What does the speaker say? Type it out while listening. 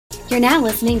You're now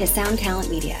listening to Sound Talent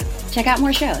Media. Check out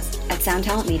more shows at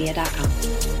soundtalentmedia.com.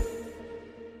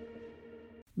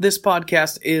 This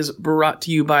podcast is brought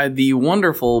to you by the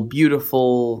wonderful,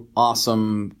 beautiful,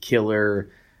 awesome,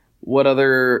 killer. What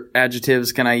other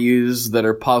adjectives can I use that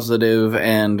are positive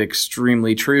and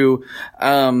extremely true?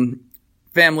 Family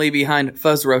behind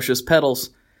Fuzzrocious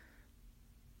Pedals.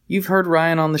 You've heard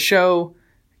Ryan on the show.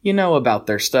 You know about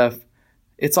their stuff.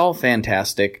 It's all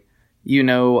fantastic. You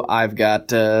know I've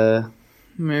got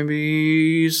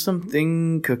maybe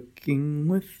something cooking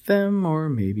with them, or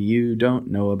maybe you don't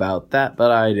know about that,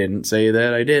 but I didn't say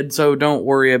that I did, so don't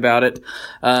worry about it.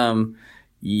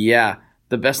 Yeah,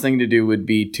 the best thing to do would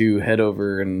be to head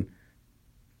over and,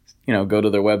 go to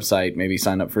their website, maybe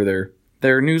sign up for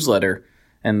their newsletter,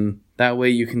 and that way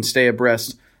you can stay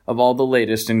abreast of all the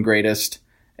latest and greatest,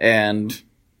 and,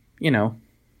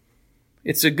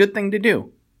 it's a good thing to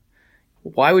do.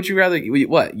 Why would you rather,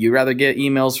 what? You'd rather get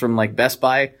emails from like Best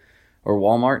Buy or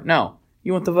Walmart? No.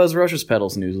 You want the Fuzzrocious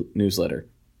Pedals newsletter.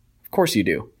 Of course you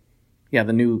do. Yeah,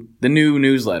 the new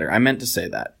newsletter. I meant to say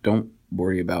that. Don't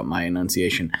worry about my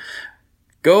enunciation.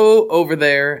 Go over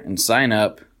there and sign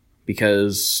up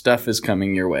because stuff is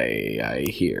coming your way, I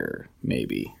hear.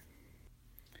 Maybe.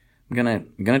 I'm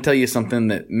gonna tell you something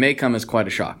that may come as quite a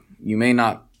shock. You may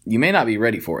not be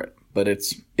ready for it, but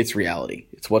it's reality.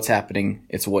 It's what's happening.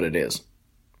 It's what it is.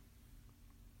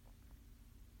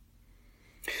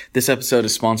 This episode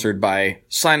is sponsored by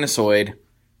Sinusoid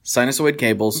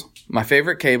cables, my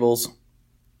favorite cables.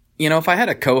 If I had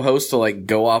a co-host to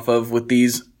go off of with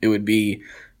these, it would be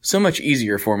so much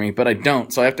easier for me, but I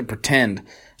don't, so I have to pretend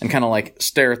and kind of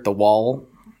stare at the wall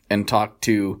and talk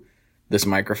to this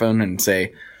microphone and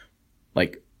say,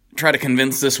 try to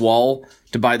convince this wall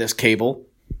to buy this cable.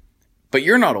 But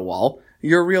you're not a wall.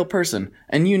 You're a real person,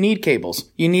 and you need cables.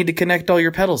 You need to connect all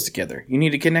your pedals together. You need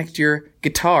to connect your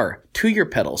guitar to your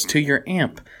pedals, to your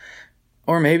amp.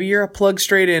 Or maybe you're a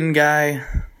plug-straight-in guy.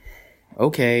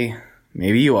 Okay,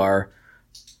 maybe you are.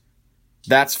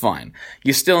 That's fine.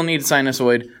 You still need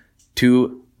Sinusoid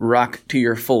to rock to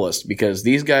your fullest, because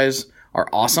these guys are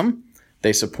awesome.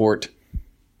 They support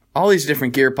all these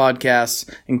different gear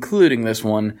podcasts, including this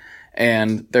one,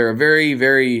 and they're a very,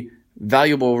 very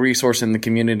valuable resource in the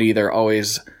community. They're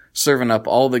always serving up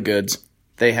all the goods.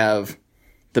 They have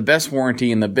the best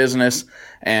warranty in the business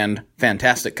and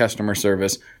fantastic customer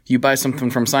service. If you buy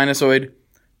something from Sinusoid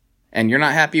and you're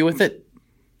not happy with it,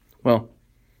 well,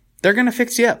 they're going to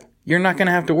fix you up. You're not going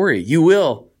to have to worry. You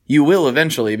will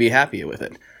eventually be happy with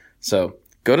it. So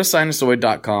go to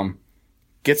sinusoid.com,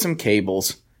 get some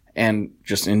cables, and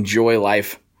just enjoy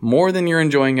life more than you're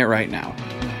enjoying it right now.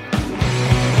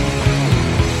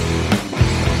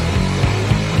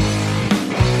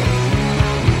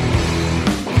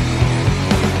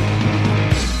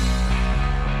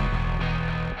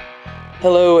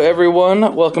 Hello,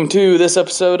 everyone. Welcome to this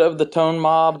episode of the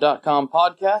ToneMob.com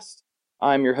podcast.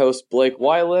 I'm your host, Blake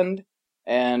Weiland,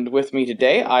 and with me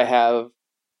today I have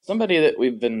somebody that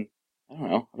I've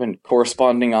been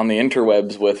corresponding on the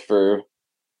interwebs with for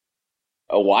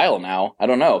a while now. I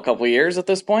don't know, a couple of years at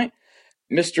this point.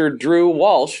 Mr. Drew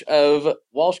Walsh of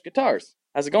Walsh Guitars.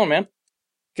 How's it going, man?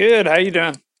 Good. How you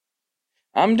doing?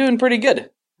 I'm doing pretty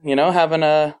good. Having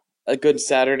a good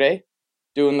Saturday.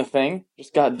 Doing the thing.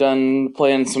 Just got done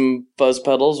playing some fuzz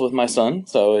pedals with my son,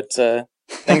 so it's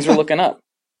things are looking up.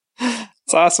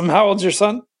 It's awesome. How old's your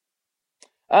son?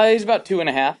 He's about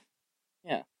 2.5.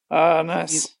 Yeah.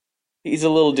 Nice. He's a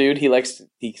little dude.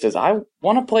 He says, "I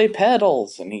want to play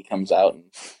pedals," and he comes out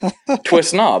and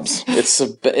twists knobs. It's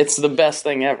the best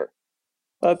thing ever.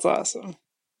 That's awesome.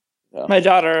 So. My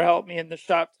daughter helped me in the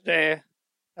shop today.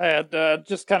 I had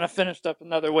just kind of finished up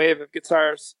another wave of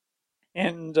guitars.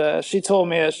 And she told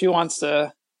me that she wants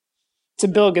to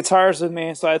build guitars with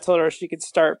me, so I told her she could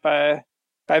start by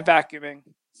vacuuming.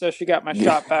 So she got my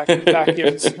shop back and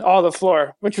vacuumed all the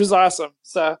floor, which was awesome.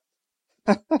 So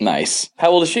Nice. How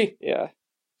old is she? Yeah,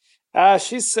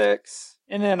 she's 6,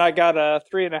 and then I got a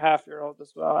 3.5-year-old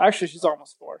as well. Actually, she's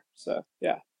almost 4. So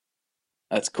yeah,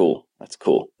 that's cool.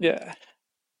 Yeah.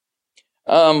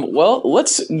 Well,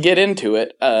 let's get into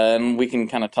it, and we can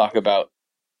kind of talk about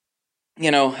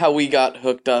how we got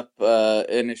hooked up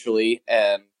initially,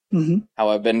 and how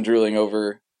I've been drooling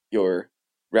over your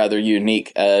rather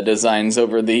unique designs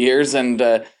over the years. And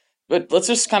but let's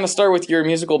just kind of start with your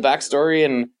musical backstory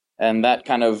and that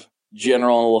kind of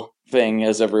general thing,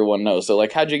 as everyone knows. So,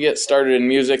 how'd you get started in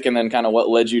music, and then kind of what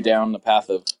led you down the path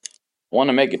of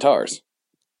wanting to make guitars?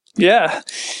 Yeah.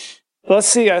 Let's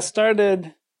see. I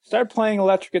started playing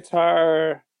electric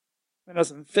guitar when I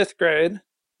was in 5th grade,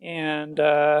 and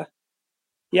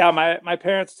Yeah, my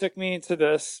parents took me to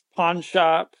this pawn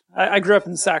shop. I grew up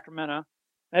in Sacramento.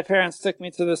 My parents took me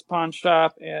to this pawn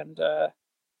shop, and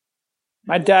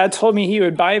my dad told me he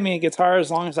would buy me a guitar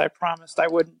as long as I promised I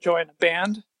wouldn't join a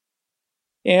band.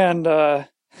 And and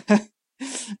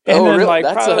then Real? like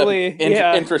That's a probably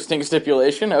yeah. interesting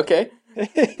stipulation. Okay.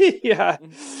 Yeah.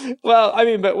 Well, I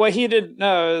mean, but what he didn't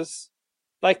know is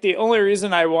like the only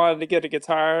reason I wanted to get a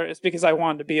guitar is because I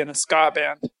wanted to be in a ska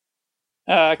band.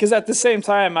 Because at the same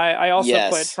time, I also played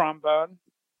Yes, trombone,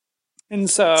 and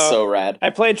that's so so rad.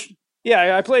 I played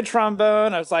yeah I played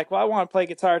trombone. I was like, well, I want to play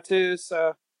guitar too,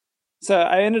 so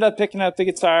I ended up picking up the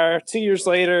guitar 2 years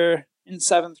later in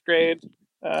seventh grade.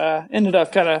 Ended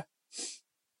up kind of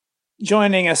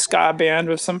joining a ska band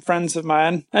with some friends of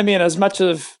mine. I mean, as much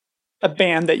of a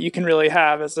band that you can really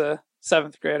have as a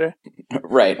seventh grader.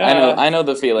 Right. I know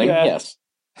the feeling. Yeah. Yes.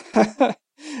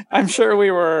 I'm sure we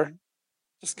were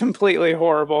just completely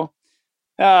horrible.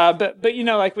 But you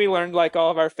know, like we learned like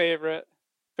all of our favorite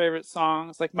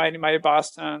songs, like Mighty Mighty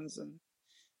Boss Tones and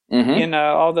you Mm-hmm.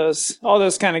 know all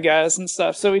those kind of guys and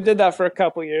stuff. So we did that for a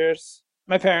couple years.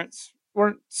 My parents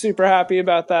weren't super happy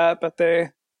about that, but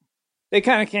they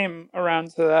kind of came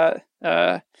around to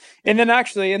that. And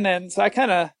then so I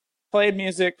kind of played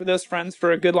music with those friends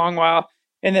for a good long while.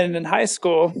 And then in high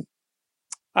school,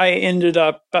 I ended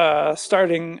up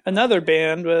starting another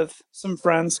band with some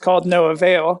friends called No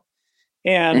Avail,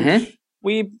 and Mm-hmm.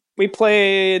 we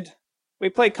played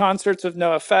concerts with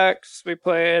No Effects. We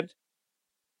played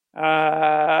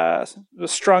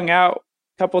was strung out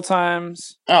a couple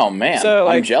times. Oh man, So I'm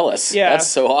like jealous. That's yeah,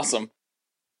 so awesome.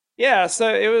 yeah.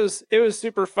 So it was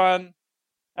super fun.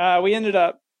 We ended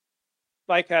up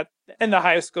like at the end of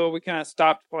high school, we kind of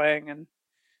stopped playing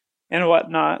and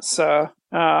whatnot. So,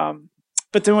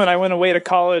 but then when I went away to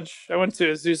college, I went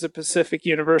to Azusa Pacific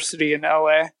University in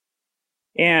LA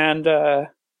and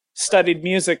studied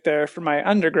music there for my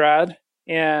undergrad,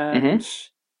 Mm-hmm. and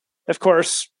of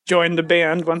course joined the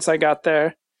band once I got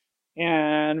there.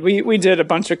 And we did a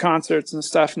bunch of concerts and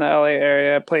stuff in the LA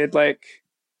area. I played like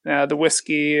the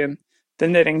Whiskey and the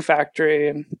Knitting Factory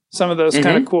and some of those kind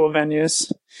of Mm-hmm. cool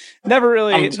venues. Never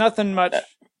really, I'm. nothing much.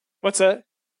 What's that?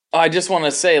 I just want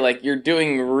to say, like, you're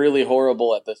doing really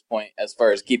horrible at this point as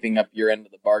far as keeping up your end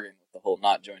of the bargain with the whole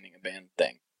not joining a band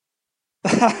thing.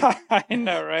 I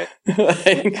know, right?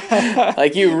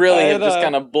 like you really I have just know.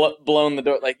 kind of blown the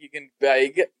door. Like you can,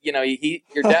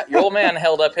 your dad, your old man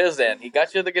held up his end. He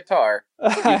got you the guitar.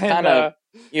 You've I kind of,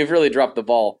 know. you've really dropped the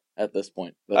ball at this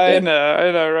point. But I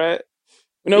know, right?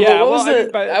 no, but Yeah, what well, was I mean,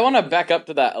 the? but I want to back up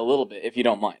to that a little bit, if you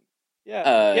don't mind. yeah,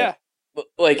 Uh, yeah.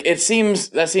 like that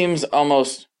seems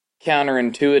almost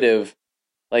counterintuitive.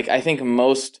 Like I think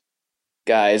most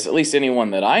guys, at least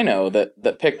anyone that I know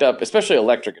that picked up, especially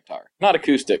electric guitar, not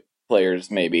acoustic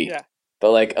players maybe, Yeah. but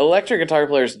like electric guitar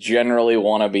players generally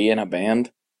want to be in a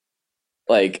band.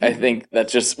 Like I Mhm. think that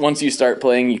just once you start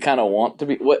playing, you kind of want to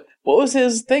be. What was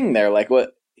his thing there? Like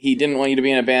what he didn't want you to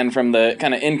be in a band from the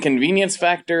kind of inconvenience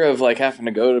factor of like having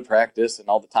to go to practice and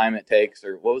all the time it takes,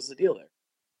 or what was the deal there?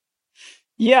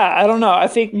 Yeah, I don't know. I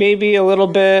think maybe a little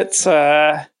bit.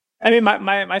 I mean,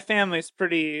 my family's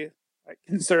pretty like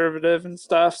conservative and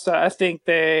stuff, so I think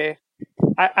I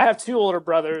have two older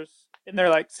brothers, and they're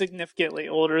like significantly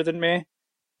older than me,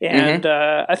 and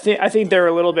Mm-hmm. I think they're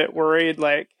a little bit worried,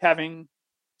 like having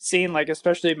seen like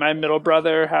especially my middle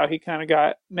brother how he kind of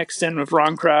got mixed in with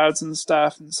wrong crowds and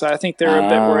stuff, and so I think they're a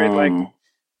bit worried, like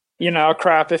Um,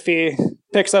 crap, if he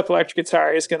picks up electric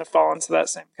guitar, he's going to fall into that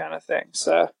same kind of thing.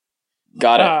 So.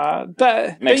 got it.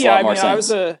 But Makes a yeah, lot I more mean,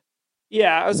 sense.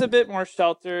 I was a bit more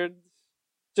sheltered,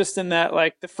 just in that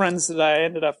like the friends that I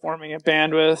ended up forming a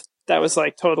band with, that was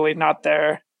like totally not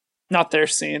their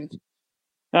scene.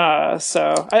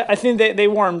 So I think they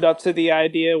warmed up to the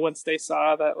idea once they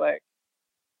saw that like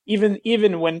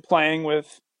even when playing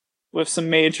with some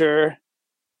major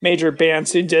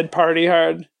bands who did party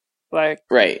hard, like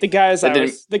Right. the guys That I didn't.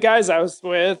 was the guys I was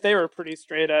with, they were pretty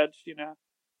straight edge.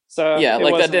 So Yeah, it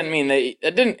like that wasn't. didn't mean that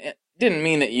it didn't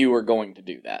mean that you were going to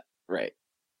do that, right? Type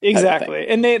of thing. Exactly.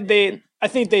 And they I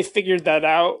think they figured that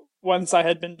out once I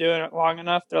had been doing it long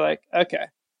enough. They're like, okay,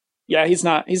 yeah, he's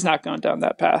not going down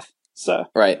that path. So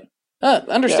Right. yeah.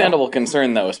 Understandable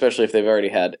concern though, especially if they've already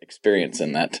had experience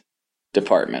in that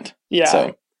department. Yeah.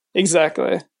 So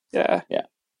Exactly. Yeah. yeah,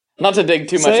 not to dig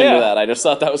too So much into yeah. that. I just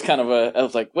thought that was kind of a. I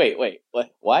was like, wait,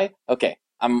 what? Why? Okay,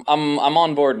 I'm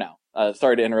on board now.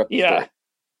 Sorry to interrupt the Yeah. story.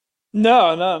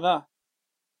 No, no, no.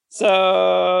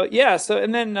 So yeah, so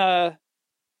and then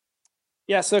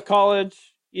yeah, so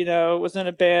college, was in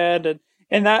a band,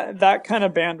 and that kind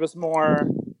of band was more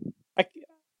I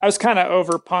I was kind of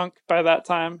over punk by that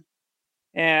time.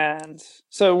 And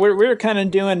so we're kind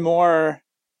of doing more.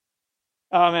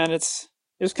 Oh man, it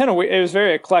was kind of weird. It was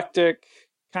very eclectic,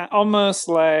 kind of almost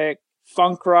like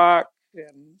funk rock,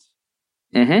 and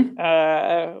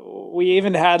Mm-hmm. we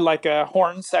even had like a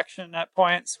horn section at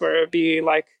points where it'd be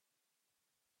like,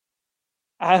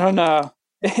 I don't know.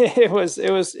 It was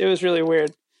really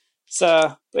weird.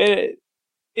 So it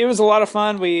was a lot of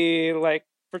fun. We like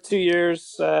for 2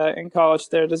 years in college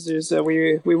there at Azusa,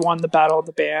 we won the Battle of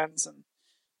the Bands, and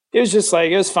it was just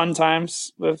like it was fun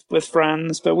times with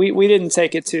friends, but we didn't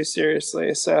take it too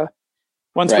seriously. So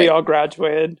Right. once we all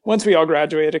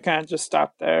graduated, it kind of just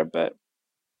stopped there. But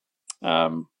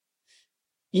um,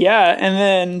 yeah,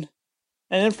 and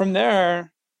then from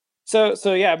there, so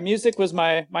yeah, music was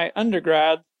my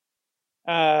undergrad,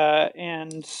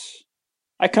 and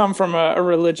I come from a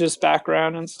religious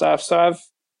background and stuff, so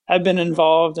I've been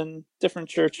involved in different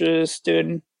churches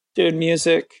doing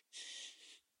music,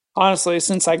 honestly,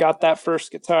 since I got that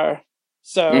first guitar.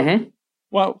 So Mm-hmm.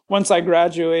 well, once I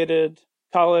graduated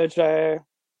college, I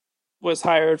was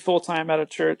hired full time at a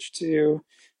church to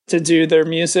do their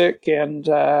music, and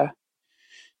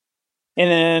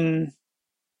then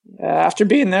after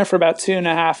being there for about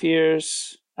 2.5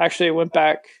 years, actually went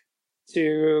back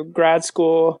to grad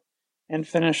school and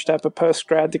finished up a post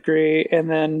grad degree, and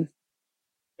then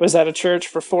was at a church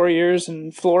for 4 years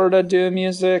in Florida doing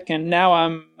music, and now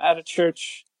I'm at a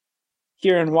church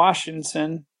here in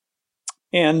Washington,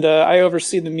 and I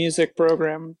oversee the music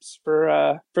programs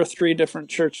for three different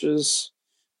churches.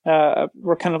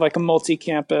 We're kind of like a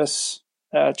multi-campus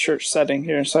church setting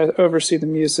here, so I oversee the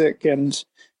music and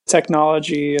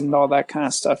technology and all that kind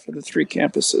of stuff for the three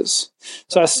campuses.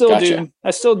 So Gotcha.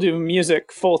 I still do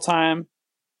music full time,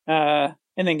 and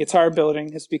then guitar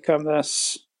building has become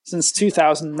this since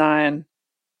 2009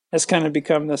 has kind of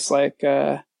become this like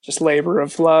just labor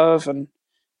of love, and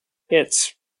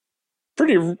it's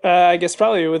pretty. I guess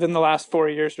probably within the last 4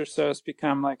 years or so, it's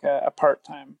become like a part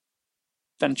time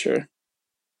venture.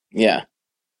 Yeah.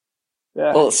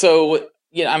 Yeah, Well, so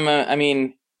yeah, I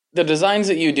mean, the designs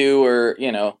that you do are,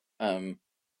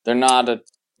 they're not a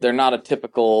they're not a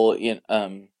typical,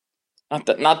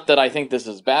 not that I think this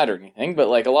is bad or anything, but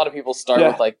like a lot of people start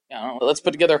with yeah. like, let's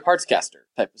put together a parts caster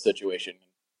type of situation.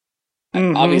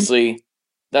 Mm-hmm. Obviously,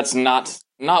 that's not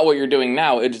what you're doing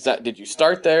now. It's that did you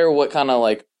start there? What kind of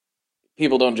like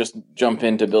people don't just jump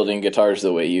into building guitars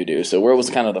the way you do. So where was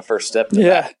kind of the first step to that?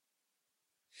 Yeah,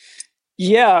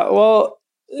 yeah. Well,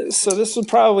 so this was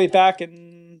probably back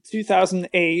in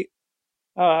 2008.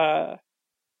 Uh,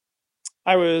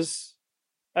 I was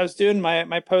I was doing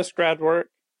my post grad work,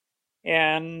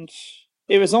 and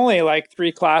it was only like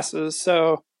three classes,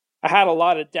 so I had a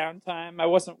lot of downtime. I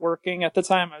wasn't working at the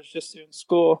time; I was just doing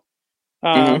school.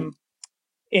 Mm-hmm. Um,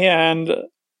 and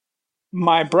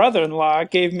my brother-in-law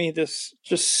gave me this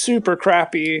just super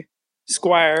crappy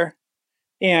Squire,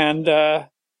 and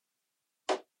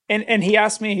and he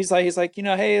asked me, he's like,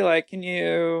 hey, like,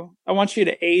 I want you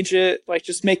to age it, like,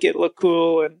 just make it look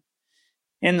cool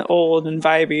and old and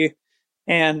vibey.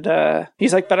 And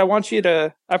he's like, but I want you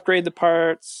to upgrade the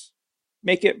parts,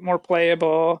 make it more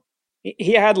playable.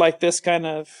 He had like this kind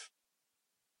of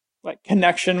like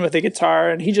connection with the guitar,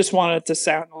 and he just wanted it to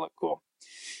sound and look cool.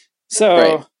 Right.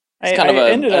 So It's I kind of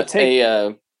ended up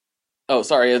taking. oh,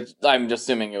 sorry. I'm just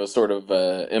assuming it was sort of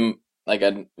like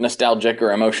a nostalgic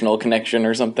or emotional connection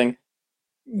or something.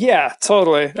 Yeah,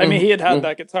 totally. I mean, he had Mm-hmm.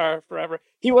 that guitar forever.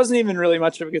 He wasn't even really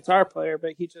much of a guitar player,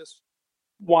 but he just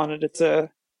wanted it to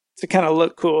kind of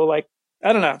look cool. Like,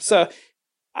 I don't know. So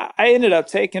I ended up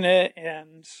taking it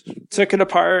and took it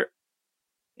apart,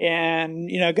 and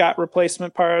got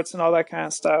replacement parts and all that kind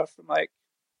of stuff from like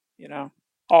you know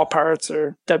All Parts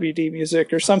or WD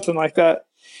Music or something like that,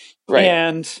 Right.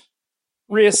 and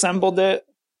reassembled it.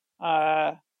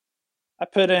 I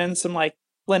put in some like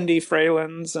Lindy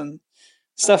Fralins and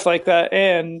stuff like that,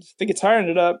 and the guitar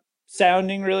ended up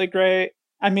sounding really great.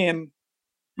 I mean,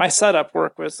 my setup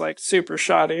work was like super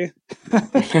shoddy,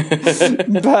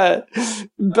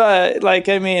 but like,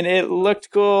 I mean, it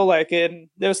looked cool. Like, it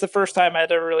was the first time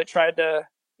I'd ever really tried to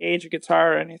age a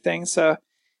guitar or anything. So,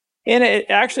 and it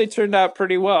actually turned out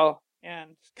pretty well.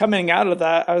 And coming out of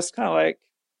that, I was kind of like,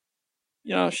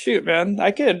 shoot, man,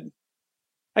 I could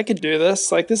do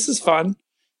this. Like, this is fun.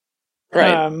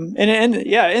 Right.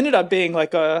 Yeah, it ended up being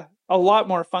like a lot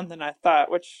more fun than I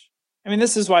thought. Which, I mean,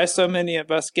 this is why so many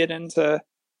of us get into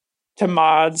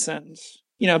mods and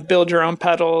build your own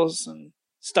pedals and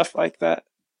stuff like that.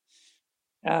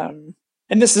 And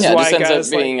this is Yeah, it just why ends up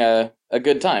guys like, being a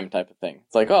good time type of thing.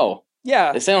 It's like, oh,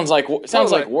 yeah, it sounds totally.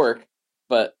 like work,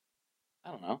 but I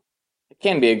don't know.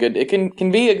 can be a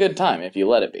good time if you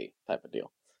let it be, type of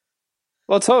deal.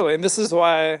 Well, totally. And this is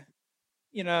why,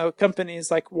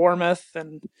 companies like Warmouth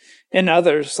and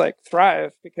others like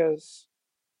thrive, because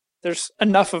there's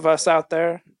enough of us out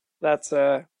there that's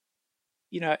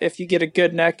if you get a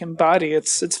good neck and body,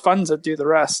 it's fun to do the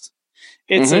rest.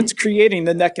 It's creating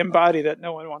the neck and body that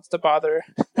no one wants to bother.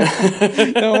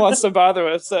 No one wants to bother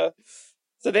with. So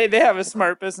they have a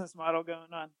smart business model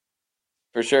going on.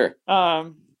 For sure.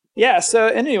 Yeah. So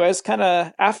anyways, kind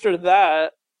of after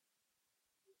that,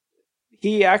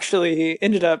 he actually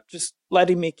ended up just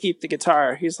letting me keep the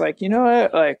guitar. He's like, you know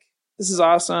what? Like, this is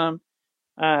awesome.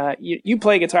 You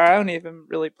play guitar. I don't even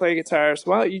really play guitar.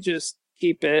 So why don't you just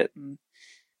keep it? And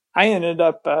I ended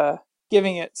up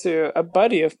giving it to a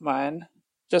buddy of mine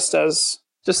just as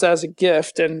a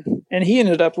gift, and he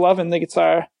ended up loving the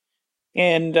guitar,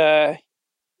 and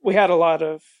we had a lot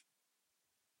of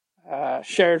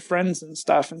shared friends and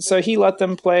stuff, and so he let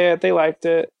them play it. They liked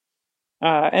it,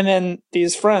 and then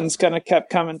these friends kind of kept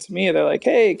coming to me. They're like,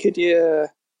 "Hey, could you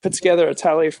put together a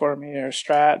Tele for me or a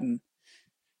Strat and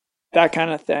that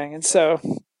kind of thing?" And so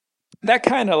that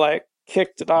kind of like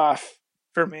kicked it off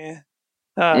for me.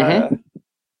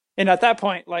 And at that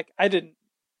point, like I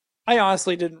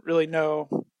honestly didn't really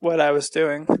know what I was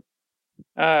doing.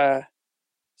 So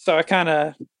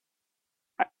I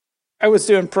was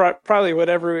doing probably what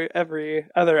every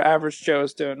other average Joe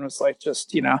was doing, was like,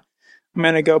 just, I'm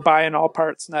going to go buy an all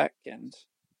parts neck and,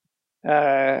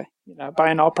 buy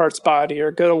an all parts body,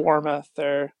 or go to Warmouth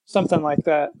or something like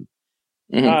that.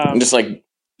 Just like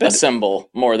assemble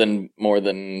more than,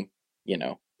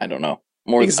 I don't know.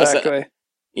 More exactly.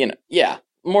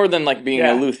 More than like being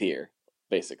a luthier,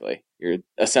 basically. You're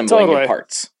assembling your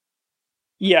parts.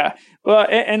 Yeah. Well,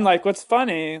 and like, what's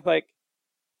funny, like,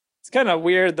 it's kind of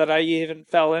weird that I even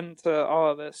fell into all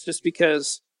of this, just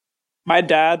because my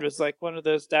dad was like one of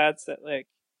those dads that, like,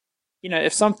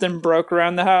 if something broke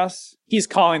around the house, he's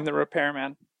calling the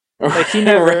repairman. Like, he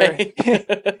never,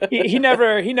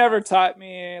 he never taught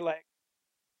me, like,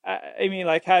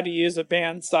 like how to use a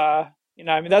bandsaw.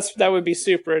 That would be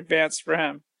super advanced for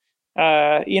him.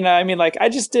 Like, I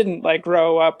just didn't like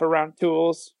grow up around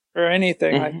tools or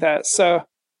anything like that. So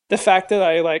the fact that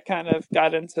I like kind of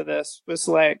got into this was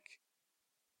like,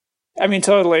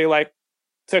 totally like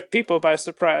took people by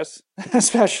surprise,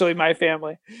 especially my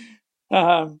family.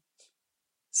 It's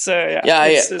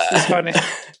just funny.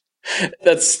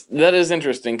 That is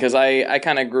interesting, because I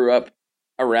kind of grew up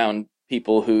around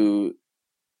people who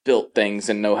built things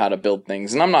and know how to build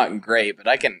things, and I'm not great, but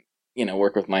I can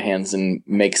work with my hands and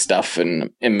make stuff,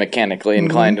 and am mechanically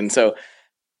inclined, and so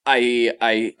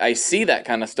I see that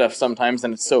kind of stuff sometimes,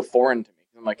 and it's so foreign to me.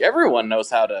 I'm like, everyone knows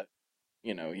how to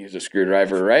use a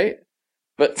screwdriver, right?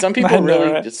 But some people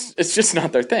really it's just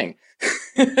not their thing.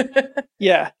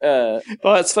 Yeah.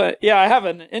 Well, it's fun. Yeah, I have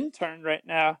an intern right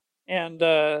now, and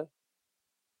it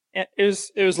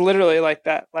was literally like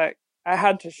that. Like, I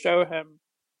had to show him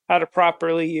how to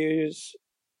properly use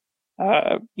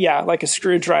like a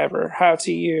screwdriver, how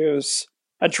to use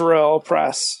a drill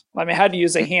press. How to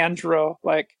use a hand drill.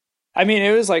 Like,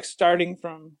 it was like starting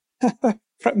from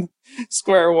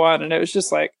square one, and it was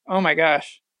just like, oh my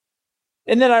gosh.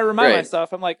 And then I remind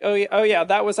myself, I'm like, oh yeah,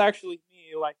 that was actually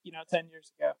me, like, 10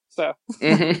 years ago. So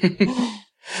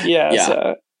yeah,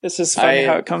 so it's just funny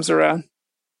how it comes around.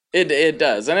 It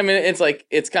does. And it's like,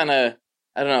 it's kind of,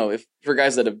 I don't know, if for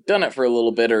guys that have done it for a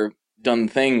little bit, or done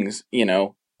things,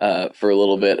 for a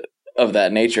little bit of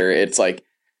that nature, it's like,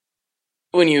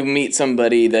 when you meet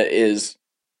somebody that is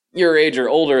your age or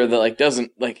older, that like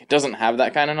doesn't have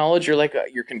that kind of knowledge, you're like,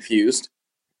 you're confused,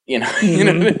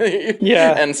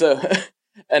 Yeah. And so,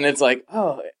 and it's like,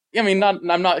 oh,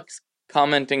 I'm not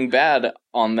commenting bad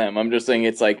on them. I'm just saying,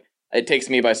 it's like, it takes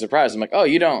me by surprise. I'm like, oh,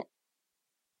 you don't.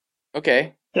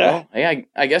 Okay. Yeah. Well,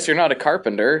 I guess you're not a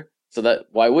carpenter, so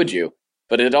why would you?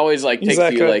 But it always like takes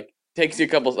you a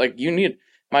couple, like, you need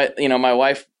my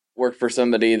wife worked for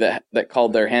somebody that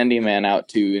called their handyman out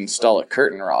to install a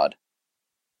curtain rod,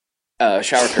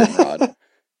 shower curtain rod,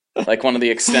 like one of the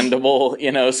extendable,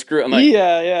 screw. I'm like,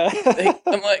 yeah.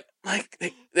 I'm like,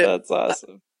 that's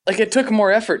awesome. Like, it took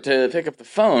more effort to pick up the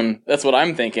phone. That's what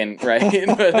I'm thinking,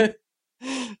 right?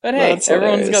 but hey,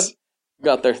 everyone's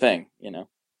got their thing,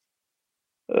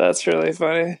 That's really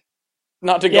funny.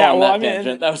 Not to go on that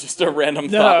tangent. That was just a random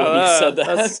thought when you said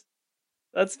that.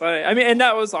 That's funny. And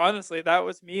that was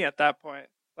me at that point.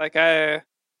 Like, I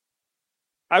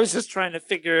was just trying to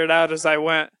figure it out as I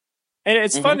went. And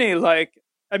it's funny, like,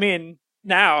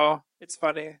 now it's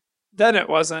funny. Then it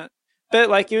wasn't. But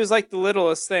like, it was like the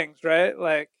littlest things, right?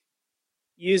 Like,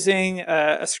 using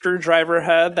a screwdriver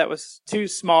head that was too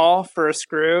small for a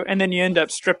screw, and then you end up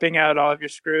stripping out all of your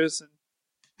screws, and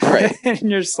Right. and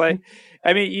you're just like,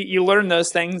 I mean, you learn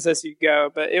those things as you go,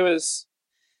 but it was,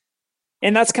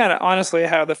 and that's kind of honestly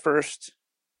how the first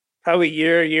probably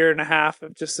year and a half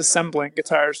of just assembling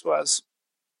guitars was.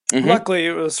 Mm-hmm. Luckily,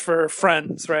 it was for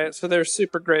friends, right? So they're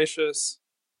super gracious,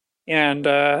 and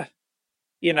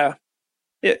you know,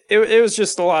 it was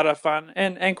just a lot of fun,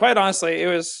 and quite honestly, it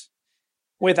was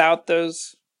without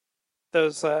those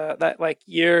that like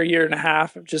year and a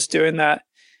half of just doing that.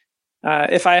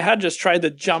 If I had just tried to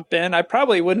jump in, I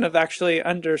probably wouldn't have actually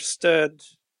understood,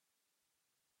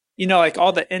 like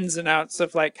all the ins and outs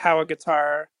of like how a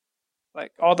guitar,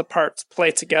 like all the parts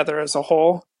play together as a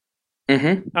whole.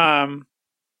 Mm-hmm.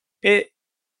 It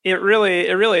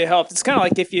really helped. It's kind of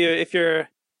like if you're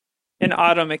an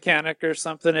auto mechanic or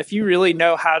something, if you really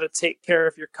know how to take care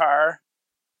of your car,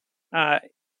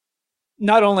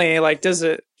 not only like does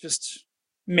it just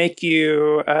make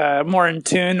you more in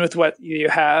tune with what you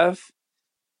have,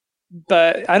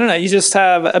 but I don't know, you just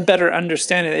have a better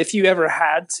understanding. If you ever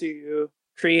had to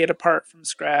create a part from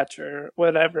scratch or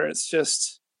whatever, it's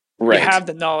just Right. you have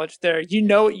the knowledge there. You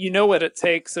know what it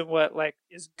takes and what like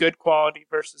is good quality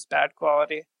versus bad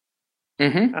quality.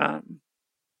 Mm-hmm.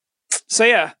 So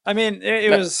yeah, I mean,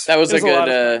 it was that was it was a lot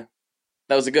good of fun.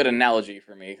 that was a good analogy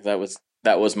for me because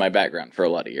that was my background for a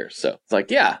lot of years. So it's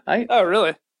like, yeah, Oh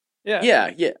really?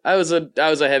 Yeah. yeah, I was a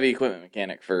heavy equipment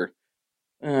mechanic for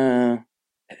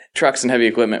trucks and heavy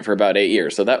equipment for about 8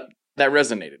 years. So that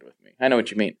resonated with me. I know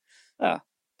what you mean. Oh,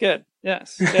 good.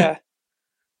 Yes. Yeah.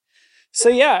 So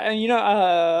yeah,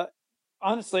 and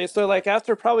honestly, so like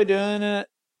after probably doing it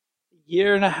a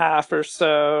year and a half or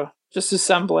so, just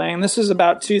assembling. This was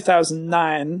about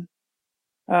 2009.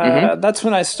 Mm-hmm. That's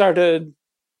when I started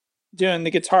doing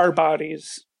the guitar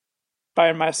bodies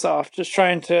by myself, just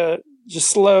trying to just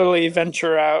slowly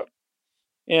venture out.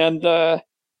 And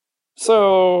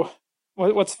so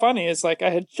what's funny is like I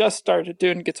had just started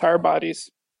doing guitar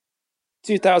bodies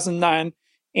 2009,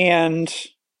 and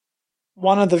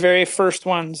one of the very first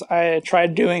ones I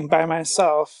tried doing by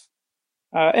myself.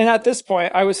 And at this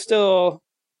point, I was still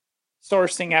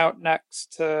sourcing out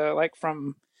next to like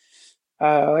from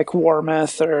like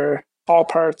Warmouth or All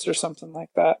Parts or something like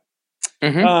that.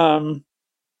 Mm-hmm.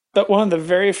 But one of the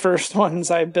very first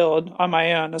ones I build on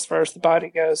my own, as far as the body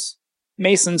goes,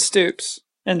 Mason Stoops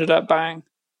ended up buying.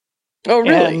 Oh,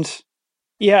 really? And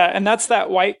yeah, and that's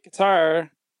that white guitar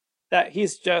that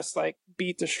he's just like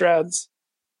beat to shreds.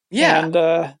 Yeah.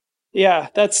 And yeah,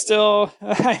 that's still,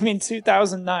 I mean,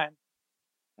 2009.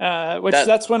 Which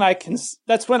that's when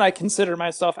I consider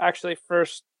myself actually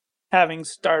first having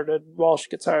started Walsh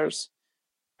guitars.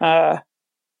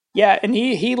 Yeah, and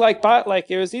he like bought like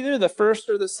it was either the first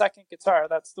or the second guitar.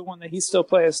 That's the one that he still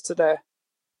plays today.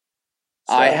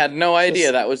 So, I had no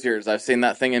idea that was yours. I've seen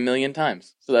that thing a million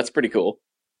times, so that's pretty cool.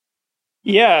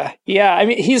 Yeah. I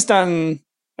mean, he's done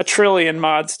a trillion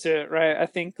mods to it, right? I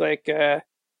think like the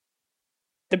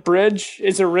bridge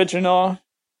is original,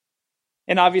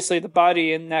 and obviously the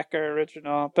body and neck are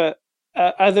original. But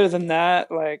other than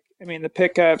that, like I mean, the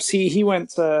pickups he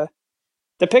went to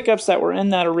the pickups that were in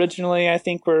that originally. I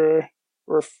think were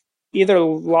either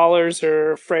Lawlers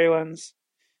or Freylands.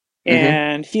 Mm-hmm.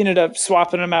 And he ended up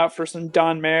swapping them out for some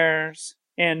Don Mayers.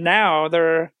 And now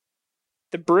the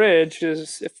bridge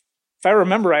is, if I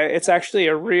remember right, it's actually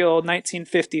a real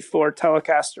 1954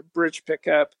 Telecaster bridge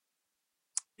pickup.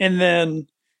 And then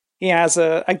he has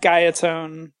a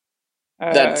Gaiatone,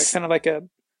 kind of like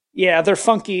they're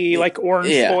funky, like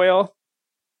orange foil.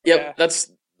 Yep, yeah.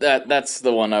 That's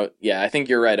the one. I think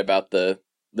you're right about the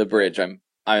bridge.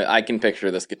 I can picture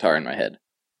this guitar in my head.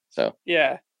 So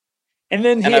yeah. And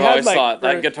then I've always thought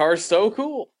that guitar's so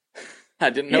cool. I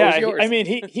didn't know it was yours. I mean,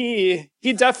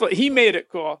 he definitely made it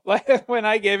cool. Like when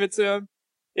I gave it to him,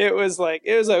 it was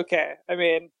okay. I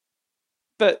mean,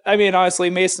 but I mean, honestly,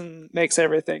 Mason makes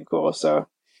everything cool, so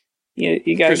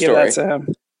you gotta give that to him.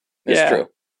 It's true.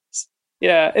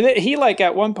 Yeah, and he like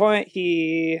at one point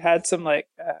he had some like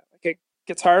a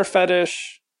guitar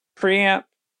fetish preamp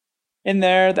in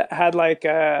there that had like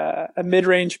a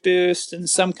mid-range boost and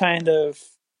some kind of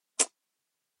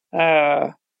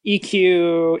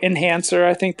EQ enhancer,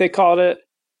 I think they called it.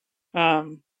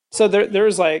 So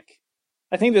there's like,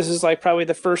 I think this is like probably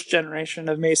the first generation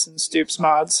of Mason Stoops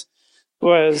mods.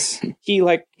 Was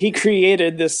he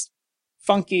created this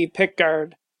funky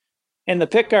pickguard, and the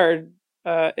pickguard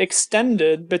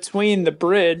extended between the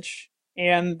bridge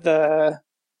and the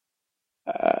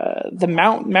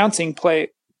mounting plate.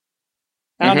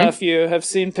 I don't know if you have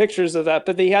seen pictures of that,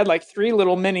 but they had like 3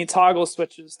 little mini toggle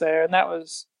switches there, and that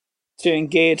was to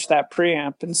engage that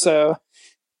preamp. And so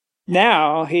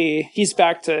now he's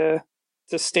back to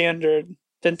standard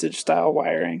vintage style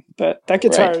wiring. But that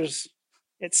guitar's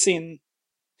it's seen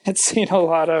a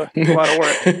lot of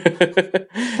work.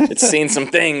 It's seen some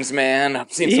things, man.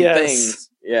 I've seen some things.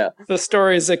 Yeah. The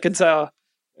stories it could tell.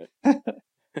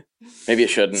 Maybe it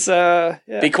shouldn't. So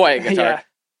be quiet, guitar.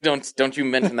 Don't you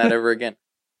mention that ever again.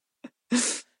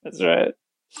 That's right.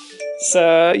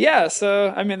 So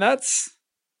I mean that's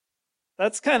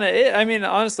kind of it. I mean,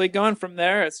 honestly, going from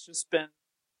there, it's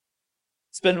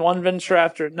been one venture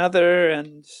after another,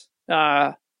 and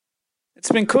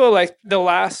it's been cool. Like the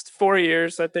last 4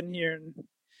 years, I've been here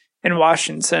in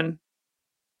Washington,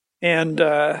 and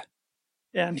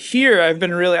here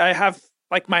I have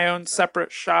like my own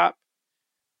separate shop.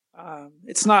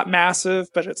 It's not massive,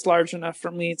 but it's large enough for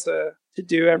me to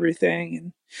do everything.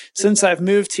 And since I've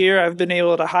moved here, I've been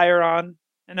able to hire on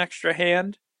an extra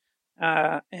hand.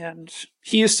 And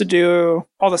he used to do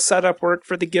all the setup work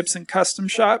for the Gibson custom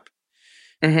shop.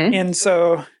 Mm-hmm.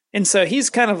 And so he's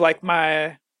kind of like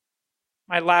my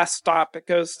last stop. It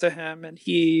goes to him, and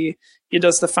he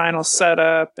does the final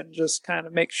setup and just kind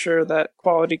of makes sure that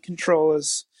quality control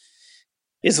is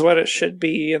what it should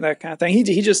be and that kind of thing.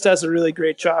 He just does a really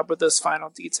great job with those final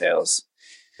details.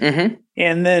 Mm-hmm.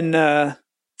 And then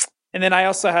I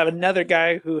also have another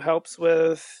guy who helps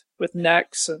with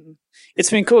necks, and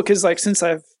it's been cool because like since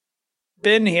I've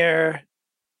been here,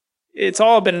 it's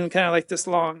all been kind of like this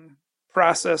long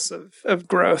process of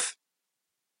growth,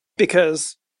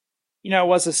 because it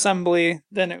was assembly,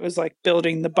 then it was like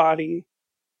building the body,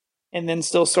 and then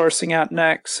still sourcing out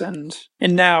necks, and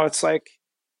now it's like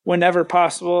whenever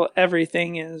possible,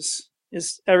 everything's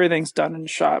done in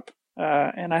shop,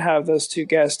 and I have those two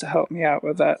guys to help me out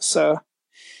with that. So,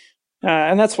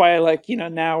 and that's why I like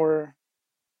now we're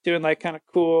doing like kind of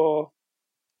cool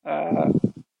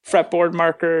fretboard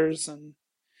markers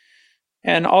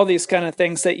and all these kind of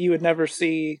things that you would never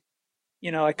see,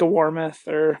 like a Warmoth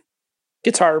or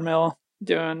Guitar Mill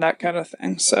doing that kind of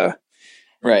thing. So,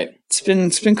 right, it's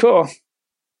been cool.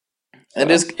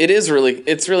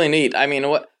 It's really neat. I mean,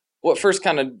 what first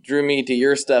kind of drew me to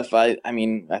your stuff? I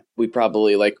mean, we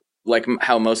probably like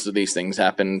how most of these things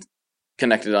happened,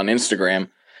 connected on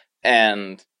Instagram,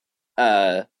 and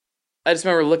I just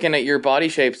remember looking at your body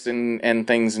shapes and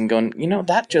things and going,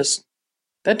 that just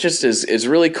is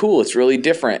really cool. It's really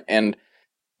different. And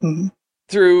mm-hmm.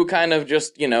 through kind of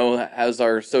just, as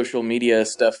our social media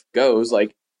stuff goes,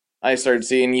 like I started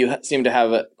seeing you seem to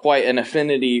have quite an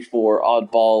affinity for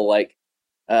oddball, like,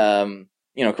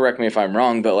 correct me if I'm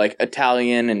wrong, but like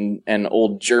Italian and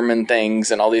old German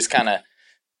things and all these kind of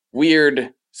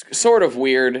sort of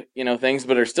weird, things,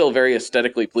 but are still very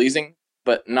aesthetically pleasing,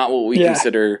 but not what we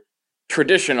consider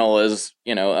traditional as,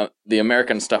 the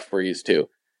American stuff we're used to.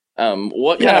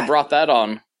 What kind of brought that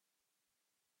on?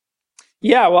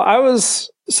 Yeah, well, I was,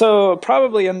 so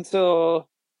probably until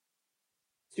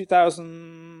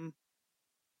 2000,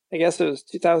 I guess it was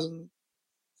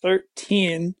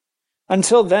 2013.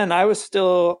 Until then, I was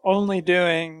still only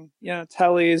doing,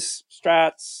 Tellys,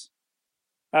 Strats.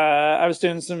 I was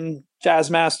doing some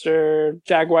Jazzmaster,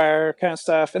 Jaguar kind of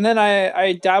stuff. And then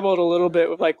I dabbled a little bit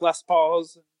with like Les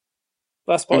Pauls,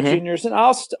 Les Paul mm-hmm. Juniors, and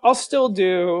I'll still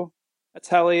do a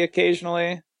Telly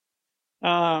occasionally.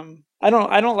 I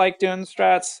don't like doing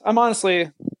Strats. I'm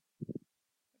honestly,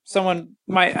 someone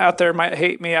out there might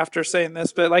hate me after saying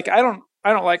this, but like I don't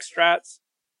like Strats.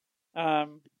 I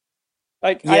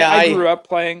grew up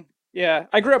playing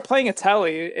a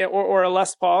Telly or a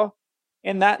Les Paul,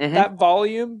 and that mm-hmm. that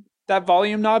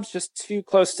volume knob's just too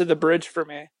close to the bridge for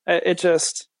me. It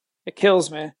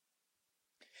kills me.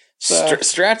 So.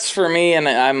 Strats for me, and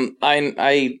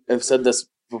I have said this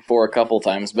before a couple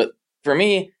times, but for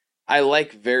me, I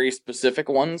like very specific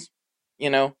ones,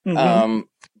 mm-hmm.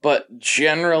 But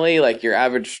generally, like your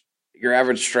average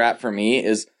Strat for me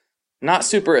is not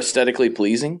super aesthetically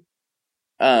pleasing.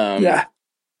 And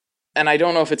I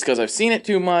don't know if it's because I've seen it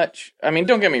too much. I mean,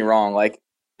 don't get me wrong, like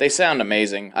they sound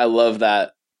amazing. I love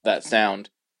that sound,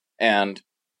 and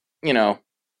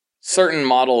certain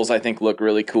models I think look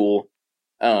really cool.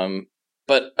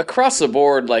 But across the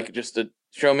board, like just to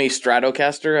show me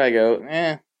Stratocaster, I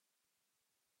go,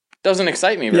 doesn't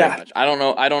excite me very much. I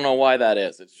don't know why that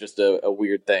is. It's just a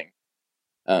weird thing.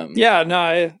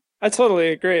 I totally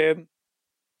agree.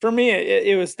 For me,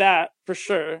 it was that for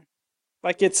sure.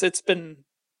 Like it's been,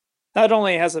 not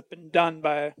only has it been done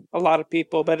by a lot of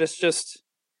people, but it's just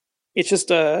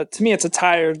to me, it's a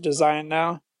tired design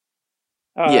now.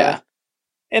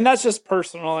 And that's just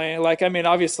personally, like, I mean,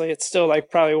 obviously it's still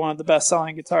like probably one of the best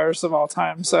selling guitars of all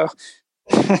time. So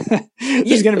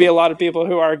There's going to be a lot of people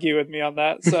who argue with me on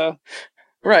that. So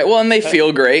right. Well, and they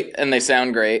feel great and they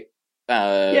sound great.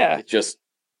 Yeah.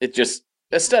 It just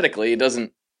aesthetically, it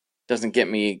doesn't get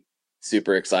me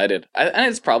super excited. And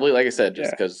it's probably, like I said,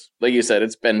 just because, like you said,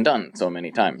 it's been done so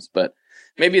many times. But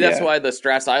maybe that's why the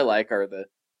Strats I like are the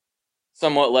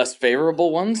somewhat less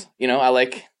favorable ones. You know, I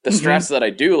like the Strats that I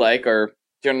do like are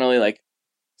generally like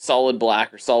solid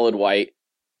black or solid white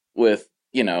with,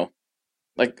 you know,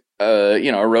 like a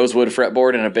rosewood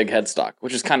fretboard and a big headstock,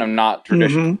 which is kind of not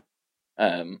traditional.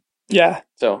 So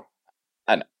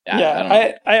I don't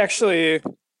know. I actually,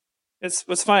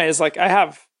 what's funny is like I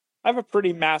have a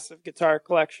pretty massive guitar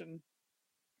collection.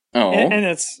 Oh, and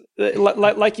it's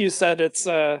like you said, it's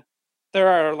there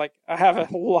are like I have a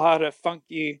lot of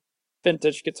funky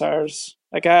vintage guitars.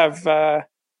 Like I have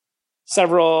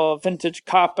several vintage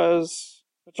Kappas,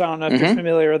 which I don't know if you're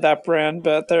familiar with that brand,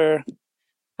 but they're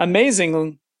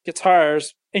amazing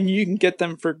guitars, and you can get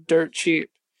them for dirt cheap.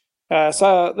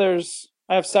 So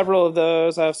I have several of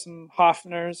those. I have some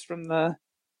Hofners from the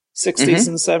 60s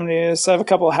and 70s. I have a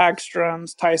couple of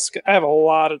Hagströms, Tysca. I have a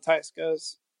lot of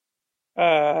Tyscas.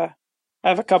 I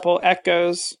have a couple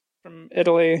Echoes from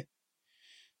Italy,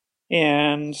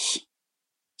 and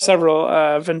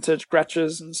several vintage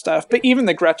Gretches and stuff. But even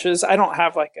the Gretches, I don't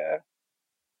have like a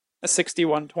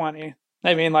 6120.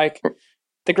 I mean, like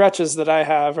the Gretches that I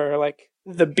have are like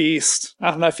the Beast.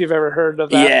 I don't know if you've ever heard of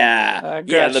that.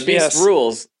 Yeah, the Beast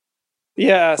rules.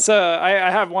 Yeah, so I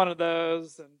have one of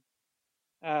those, and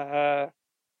oh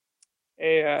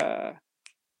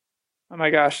my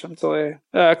gosh, I'm totally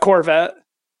Corvette.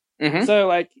 So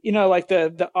like, you know, like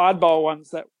the oddball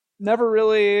ones that never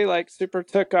really like super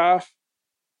took off.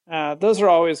 Those are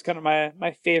always kind of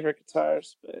my favorite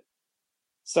guitars. But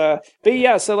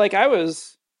yeah, so like I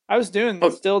was doing the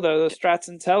Strats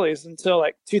and Tellys until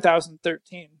like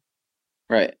 2013.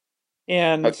 Right.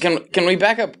 And can we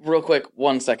back up real quick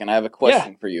 1 second? I have a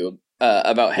question for you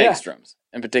about Hagströms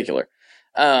in particular.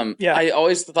 I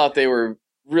always thought they were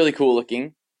really cool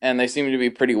looking, and they seem to be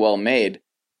pretty well made.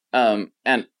 And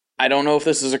I don't know if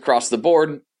this is across the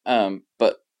board,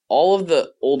 but all of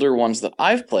the older ones that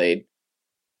I've played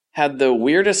had the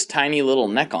weirdest tiny little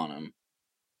neck on them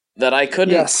that I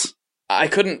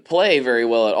couldn't play very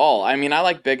well at all. I mean, I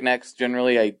like big necks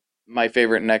generally. My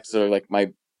favorite necks are like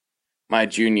my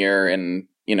junior and,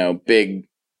 you know, big,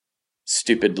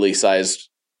 stupidly sized,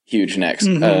 huge necks.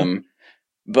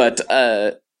 But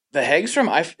the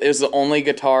Hagström, it was the only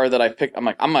guitar that I picked. I'm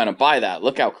like, I'm going to buy that.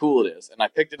 Look how cool it is. And I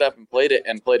picked it up and played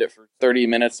it for 30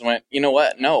 minutes and went, you know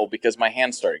what? No, because my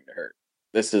hand's starting to hurt.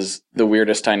 This is the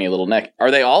weirdest tiny little neck.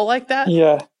 Are they all like that?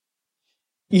 Yeah.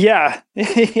 Yeah,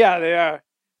 they are.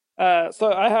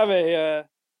 So I have a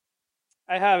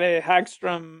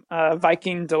Hagström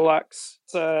Viking Deluxe.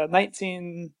 It's a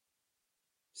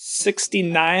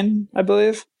 1969, I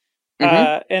believe.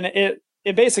 And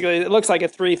it basically it looks like a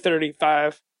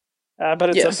 335,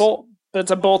 but it's a bolt. But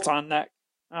it's a bolt-on neck.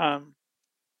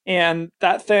 And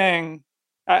that thing.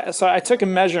 So I took a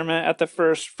measurement at the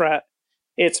first fret.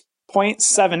 It's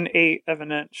 0.78 of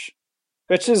an inch,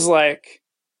 which is like,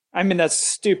 I mean, that's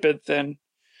stupid thin.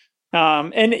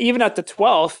 And even at the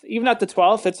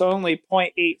 12th, it's only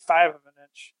 0.85 of an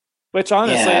inch, which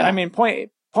honestly, I mean,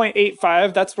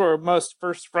 0.85, that's where most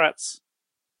first frets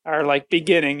are like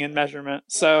beginning in measurement.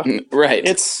 So right.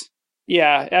 I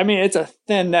mean, it's a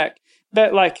thin neck,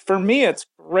 but like for me, it's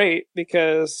great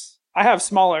because I have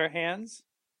smaller hands.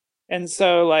 And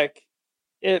so like,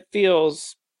 it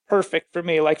feels perfect for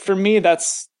me. Like for me,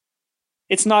 it's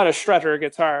not a shredder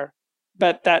guitar.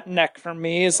 But that neck for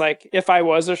me is like, if I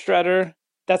was a shredder,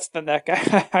 that's the neck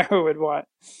I would want.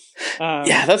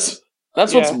 That's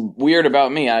what's weird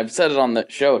about me. I've said it on the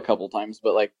show a couple times,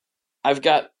 but like, I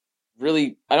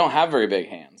don't have very big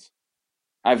hands.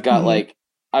 I've got like,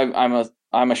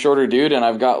 I'm a shorter dude, and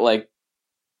I've got like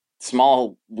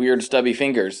small, weird, stubby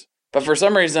fingers. But for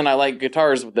some reason, I like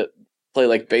guitars that play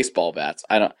like baseball bats.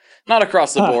 Not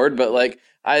across the board, but like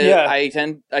I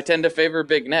tend to favor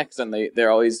big necks, and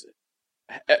they're always.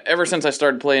 Ever since I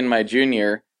started playing my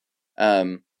junior,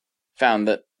 found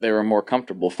that they were more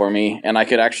comfortable for me, and I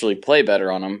could actually play better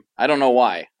on them. I don't know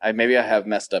why. Maybe I have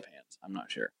messed up hands. I'm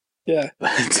not sure. Yeah.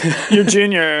 Your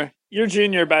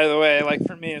junior, by the way, like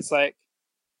for me, it's like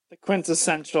the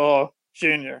quintessential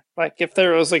junior. Like if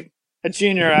there was like a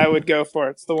junior I would go for,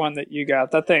 it's the one that you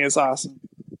got. That thing is awesome.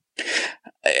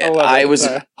 I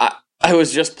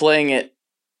was just playing it.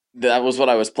 That was what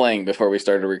I was playing before we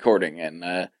started recording,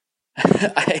 and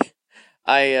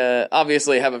I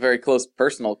obviously have a very close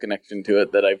personal connection to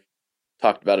it that I've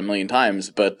talked about a million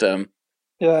times, but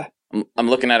I'm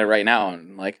looking at it right now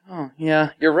and I'm like, oh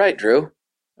yeah, you're right, Drew.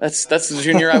 That's the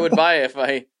Junior I would buy if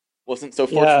I wasn't so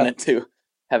fortunate to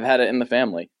have had it in the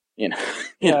family. You know.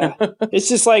 Yeah. It's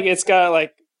just like it's got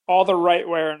like all the right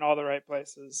wear in all the right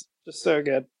places. Just so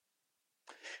good.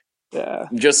 Yeah.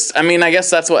 I mean, I guess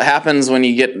that's what happens when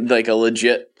you get like a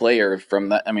legit player from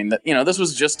that. I mean, this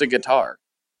was just a guitar.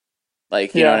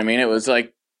 Like, you know what I mean? It was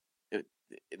like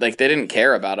they didn't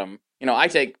care about them. You know, I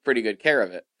take pretty good care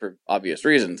of it for obvious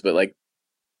reasons, but like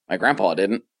my grandpa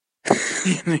didn't.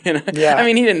 You know? Yeah. I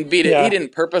mean, he didn't beat it. He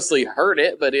didn't purposely hurt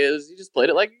it, but he just played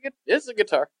it like it's a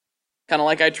guitar. Kind of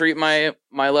like I treat my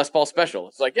Les Paul Special.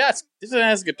 It's like, yeah, it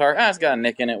has a guitar. It's got a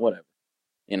nick in it, whatever.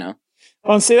 You know?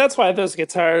 Well, and see, that's why those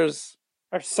guitars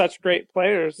are such great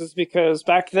players, is because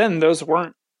back then those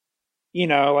weren't,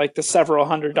 like the several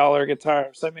 $100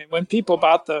 guitars. I mean, when people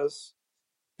bought those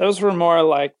were more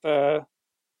like I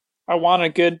want a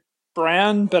good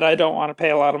brand, but I don't want to pay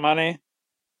a lot of money.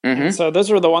 Mm-hmm. And so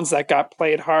those were the ones that got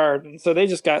played hard. And so they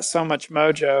just got so much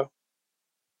mojo.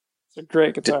 They're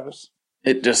great guitars.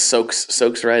 It just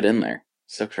soaks right in there.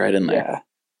 Soaks right in there.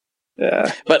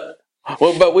 Yeah. But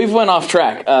we've went off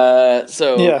track.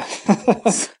 So yeah.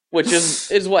 Which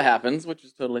is what happens, which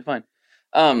is totally fine.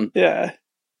 Yeah.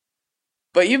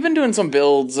 But you've been doing some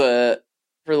builds for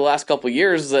the last couple of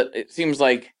years that it seems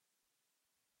like,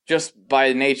 just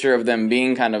by nature of them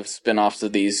being kind of spin-offs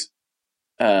of these,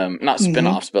 not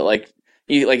spin-offs, but like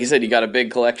you said, you got a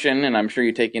big collection, and I'm sure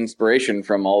you take inspiration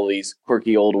from all these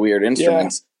quirky old weird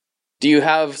instruments. Yeah. Do you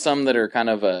have some that are kind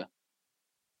of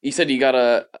you said you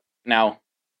got now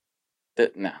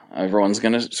everyone's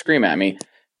going to scream at me.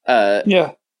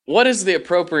 Yeah. What is the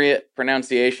appropriate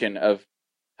pronunciation of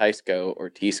Teisco or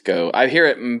Tisco? I hear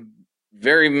it in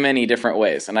very many different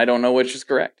ways, and I don't know which is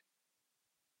correct.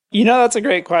 That's a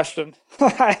great question.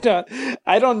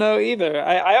 I don't know either.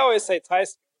 I always say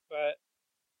Teisco, but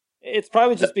it's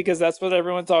probably just because that's what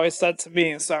everyone's always said to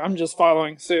me, so I'm just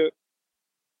following suit.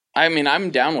 I mean,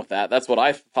 I'm down with that. That's what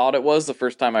I thought it was the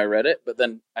first time I read it, but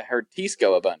then I heard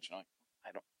Tisco a bunch, and I'm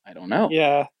like, I don't know.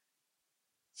 Yeah.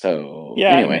 So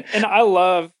anyway, and I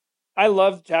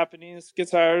love Japanese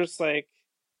guitars. Like,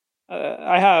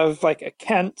 I have like a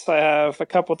Kent. I have a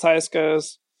couple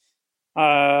Teiscos.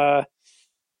 I've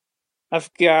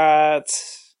got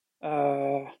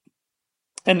an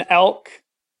Elk.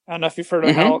 I don't know if you've heard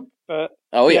of Elk, but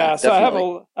yeah. So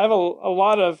definitely. I have a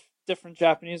lot of different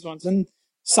Japanese ones, and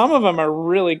some of them are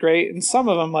really great, and some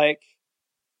of them I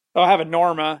have a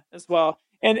Norma as well,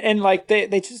 and like they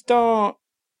just don't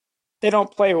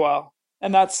play well,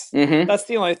 and that's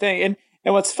the only thing.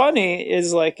 And what's funny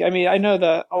is I know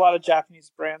that a lot of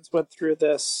Japanese brands went through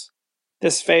this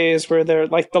phase where they're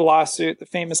like the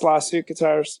famous lawsuit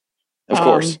guitars. Of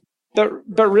course. But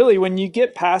really, when you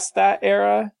get past that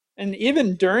era, and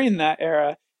even during that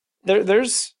era,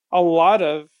 there's a lot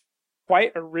of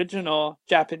quite original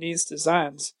Japanese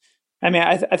designs. I mean,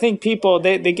 I think people,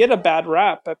 they get a bad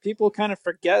rap, but people kind of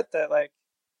forget that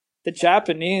the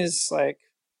Japanese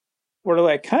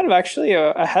were kind of actually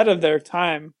ahead of their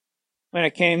time when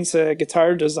it came to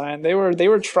guitar design. They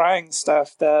were trying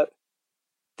stuff that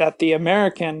the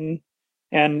American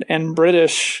and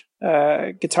British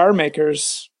guitar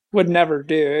makers would never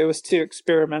do. It was too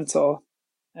experimental,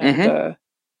 and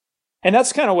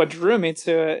that's kind of what drew me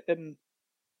to it. And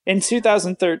in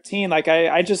 2013,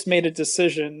 I just made a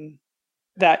decision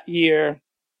that year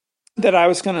that I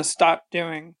was going to stop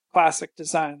doing classic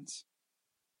designs,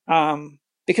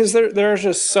 because there are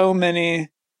just so many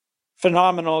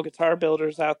phenomenal guitar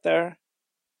builders out there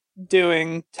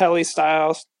doing Tele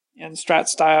style and Strat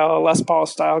style, Les Paul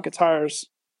style guitars.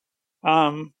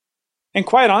 And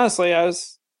quite honestly, I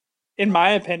was, in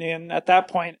my opinion, at that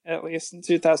point, at least in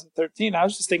 2013, I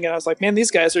was just thinking, I was like, man,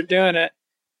 these guys are doing it,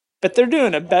 but they're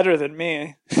doing it better than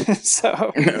me.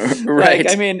 So,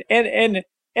 right. I mean, and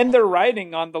they're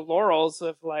riding on the laurels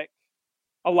of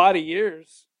a lot of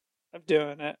years of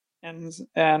doing it.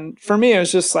 And for me, it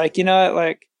was just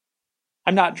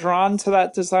I'm not drawn to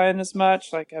that design as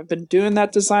much. I've been doing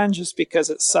that design just because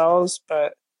it sells,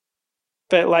 but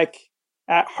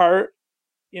at heart,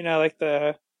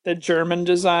 the German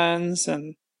designs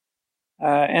and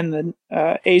the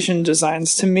Asian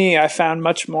designs, to me, I found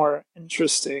much more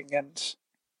interesting and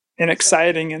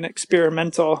exciting and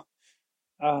experimental.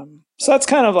 So that's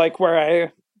kind of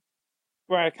where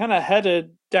I kind of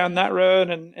headed down that road,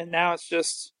 and now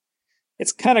it's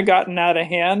kind of gotten out of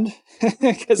hand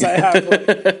because I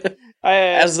have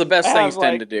as the best things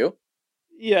tend to do.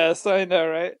 Yes, I know,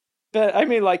 right? But I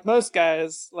mean, most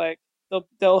guys,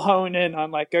 they'll hone in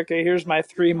on okay, here's my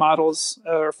 3 models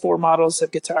or 4 models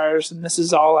of guitars, and this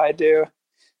is all I do.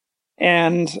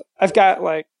 And I've got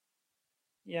like,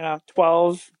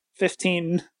 12,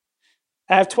 15.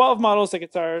 I have 12 models of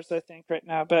guitars, I think, right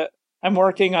now, but I'm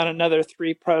working on another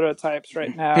 3 prototypes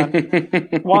right now.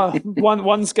 And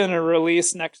one's going to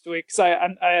release next week because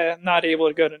I'm not able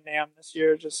to go to NAMM this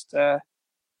year. Just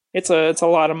it's a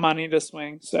lot of money to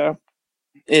swing. So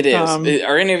It is.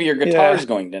 Are any of your guitars yeah.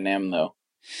 going to NAMM though?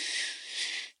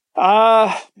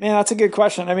 Man, that's a good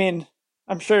question. I mean,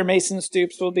 I'm sure Mason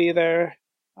Stoops will be there,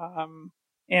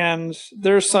 and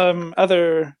there's some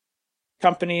other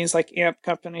companies like amp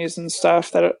companies and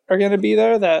stuff that are going to be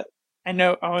there that I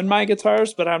know own my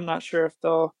guitars, but I'm not sure if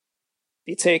they'll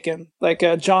be taken. Like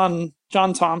John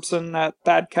Thompson at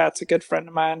Bad Cat's a good friend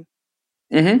of mine,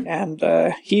 and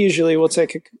he usually will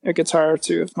take a guitar or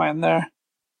two of mine there.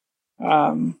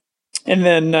 And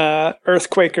then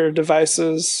Earthquaker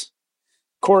Devices,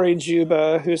 Corey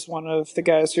Juba, who's one of the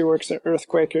guys who works at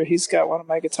Earthquaker, he's got one of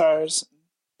my guitars.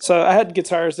 So I had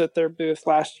guitars at their booth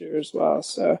last year as well.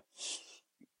 So,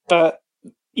 but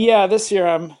yeah, this year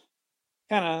I'm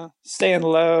kind of staying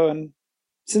low, and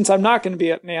since I'm not going to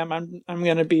be at NAMM, I'm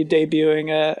going to be debuting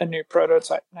a new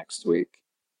prototype next week.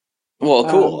 Well,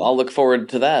 cool. I'll look forward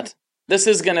to that. This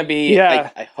is going to be. Yeah.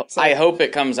 I hope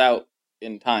it comes out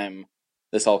in time.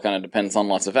 This all kind of depends on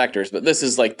lots of factors, but this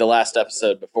is like the last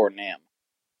episode before NAMM,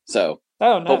 so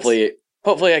nice.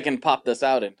 hopefully I can pop this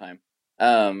out in time,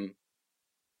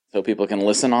 so people can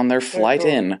listen on their flight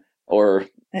in, or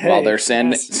while they're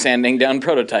sanding down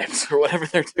prototypes or whatever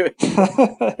they're doing.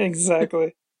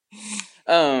 Exactly.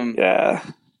 Yeah.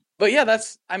 But yeah,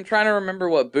 I'm trying to remember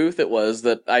what booth it was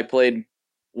that I played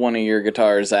one of your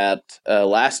guitars at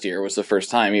last year. Was the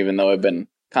first time, even though I've been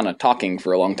kind of talking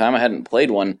for a long time. I hadn't played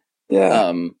one. Yeah.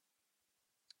 I'm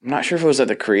not sure if it was at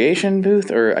the Creation booth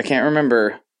or I can't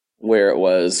remember where it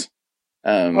was.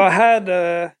 Well, I had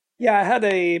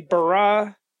a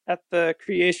Bara at the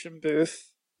Creation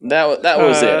booth. That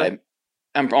was it.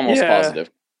 I'm almost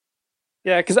positive.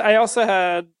 Yeah, because I also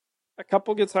had a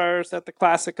couple guitars at the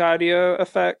Classic Audio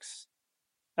Effects.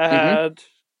 I had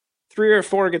 3 or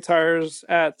 4 guitars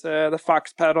at the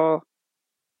Fox Pedal,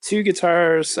 2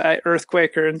 guitars at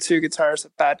Earthquaker, and 2 guitars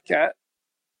at Bad Cat.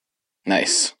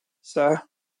 Nice. So,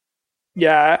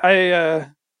 yeah,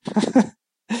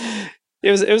 it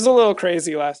was a little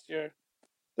crazy last year.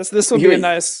 This will be a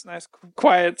nice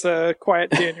quiet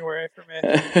January for me.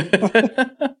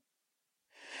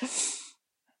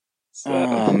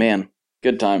 Oh man,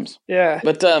 good times. Yeah.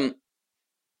 But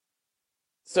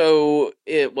so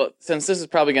since this is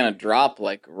probably going to drop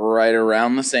like right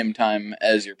around the same time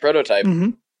as your prototype,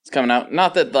 it's coming out.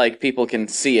 Not that like people can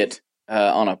see it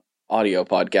on a audio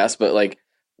podcast, but like,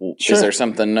 is there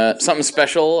something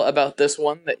special about this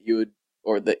one that you would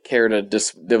or that care to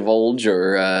divulge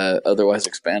or otherwise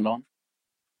expand on?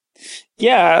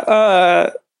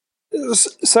 Yeah.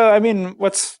 So I mean,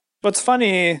 what's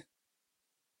funny,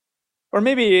 or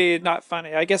maybe not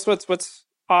funny, I guess what's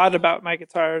odd about my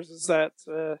guitars is that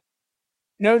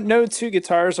no 2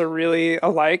 guitars are really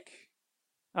alike.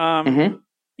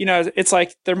 It's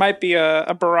like there might be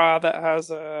a Bara that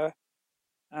has a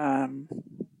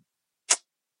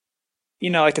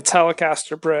like a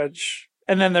Telecaster bridge,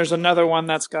 and then there's another one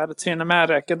that's got a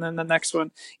Tunematic, and then the next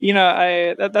one,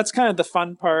 that's kind of the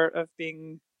fun part of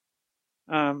being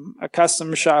a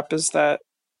custom shop, is that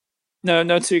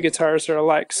no 2 guitars are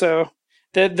alike. So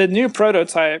the new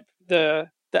prototype, the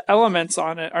elements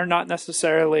on it are not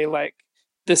necessarily like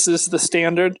this is the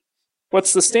standard.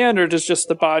 What's the standard is just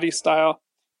the body style,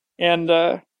 and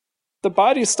the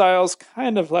body style is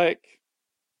kind of like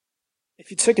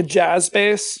if you took a jazz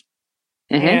bass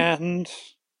and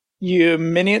you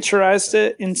miniaturized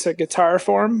it into guitar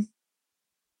form,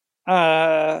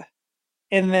 and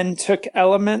then took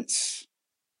elements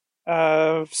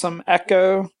of some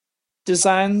echo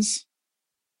designs,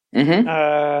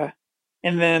 and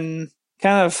then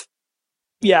kind of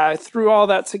threw all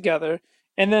that together,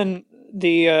 and then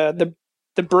the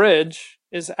bridge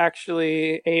is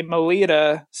actually a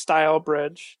Melita style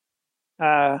bridge,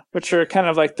 which are kind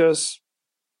of like those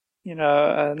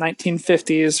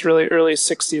 1950s, really early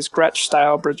 60s Gretsch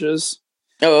style bridges.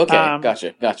 Oh, okay.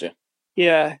 Gotcha.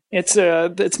 Yeah,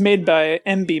 it's made by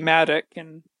MB-Matic,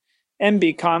 and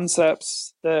MB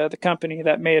Concepts, the company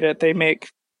that made it, they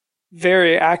make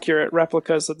very accurate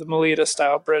replicas of the Melita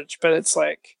style bridge. But it's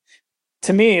like,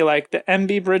 to me, like the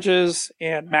MB bridges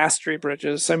and Mastery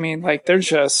bridges, I mean, like they're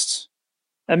just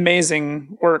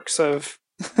amazing works of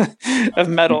of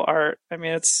metal art. I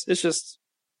mean, it's just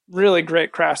really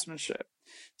great craftsmanship.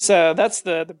 So that's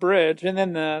the bridge, and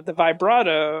then the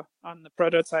vibrato on the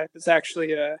prototype is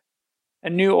actually a a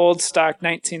new old stock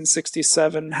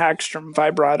 1967 Hagstrom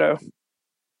vibrato.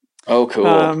 Oh,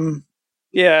 cool.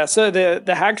 Yeah, so the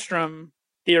Hagstrom,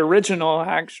 the original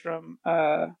Hagstrom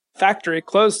factory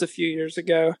closed a few years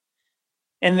ago,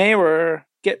 and they were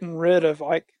getting rid of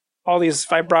like all these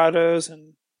vibratos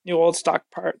and new old stock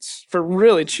parts for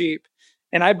really cheap.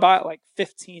 And I bought like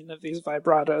 15 of these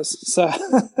vibratos. So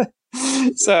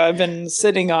so I've been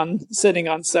sitting on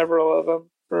several of them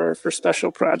for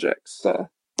special projects. So.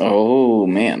 Oh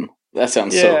man, that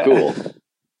sounds so cool.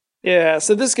 Yeah,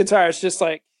 so this guitar is just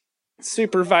like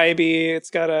super vibey. It's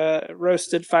got a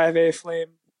roasted 5A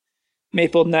flame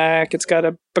maple neck. It's got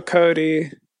a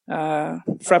Bacote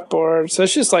fretboard. So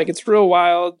it's just like, it's real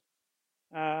wild.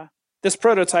 This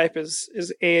prototype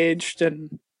is aged,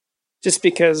 and just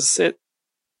because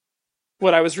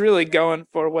what I was really going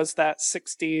for was that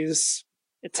 60s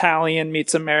Italian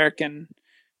meets American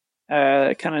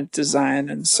kind of design,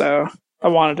 and so I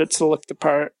wanted it to look the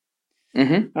part.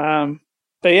 Mm-hmm.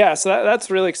 But yeah, so that's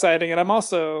really exciting. And I'm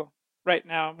also right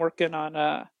now I'm working on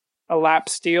a lap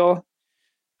steel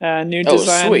new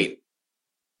design. Oh, sweet.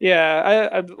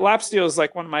 Yeah, lap steel is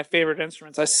like one of my favorite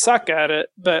instruments. I suck at it,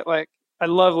 but like I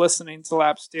love listening to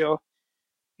lap steel,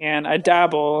 and I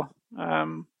dabble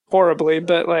horribly,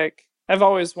 but like I've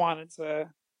always wanted to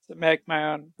make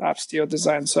my own lap steel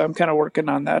design, so I'm kind of working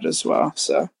on that as well.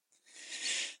 So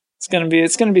it's gonna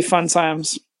be fun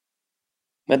times.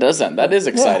 That is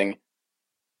exciting.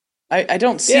 Yeah. I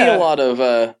don't see a lot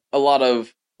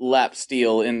of lap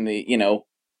steel in the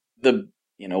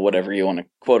whatever you want to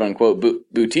quote unquote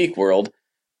boutique world.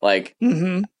 Like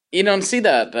you don't see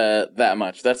that that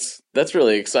much. That's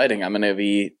really exciting. I'm gonna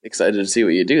be excited to see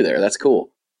what you do there. That's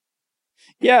cool.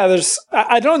 Yeah,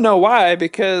 I don't know why,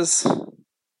 because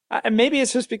maybe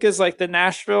it's just because like the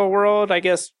Nashville world, I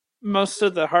guess most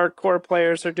of the hardcore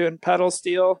players are doing pedal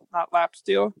steel, not lap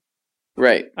steel.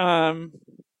 Right.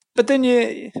 But then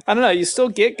I don't know, you still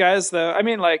get guys though. I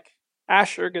mean, like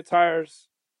Asher Guitars,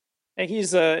 and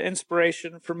he's an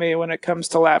inspiration for me when it comes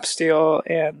to lap steel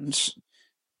and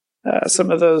some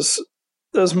of those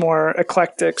more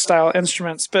eclectic style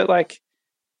instruments. But like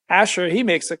Asher, he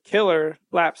makes a killer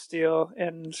lap steel,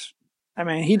 and I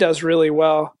mean, he does really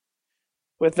well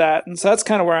with that. And so that's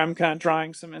kind of where I'm kind of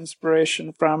drawing some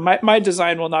inspiration from. My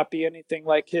design will not be anything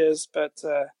like his, but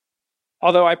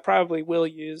although I probably will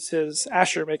use his.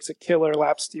 Asher makes a killer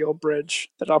lap steel bridge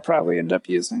that I'll probably end up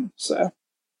using. So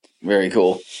very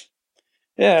cool.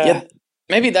 Yeah.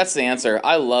 Maybe that's the answer.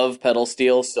 I love pedal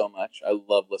steel so much. I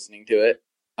love listening to it.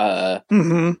 But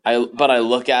I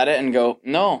look at it and go,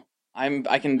 no,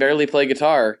 I can barely play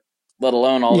guitar, let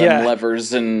alone all them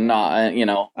levers and not,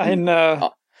 I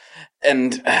know.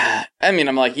 And I mean,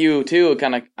 I'm like you too.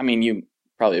 Kind of. I mean, you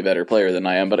probably a better player than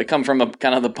I am, but I come from a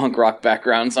kind of the punk rock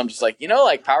background, so I'm just like,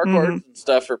 like power chords and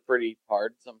stuff are pretty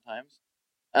hard sometimes.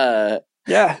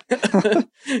 Yeah.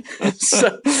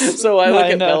 so I look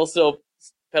at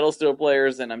pedal steel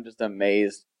players and I'm just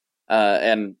amazed.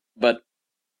 But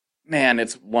man,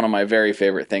 it's one of my very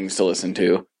favorite things to listen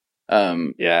to.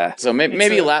 So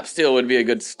maybe lap steel would be a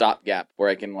good stopgap where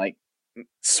I can like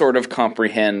sort of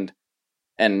comprehend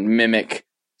and mimic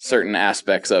certain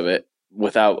aspects of it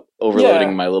without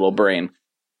overloading my little brain.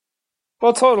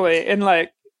 Well, totally. And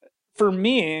like for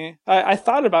me, I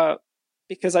thought about,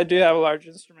 because I do have a large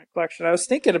instrument collection, I was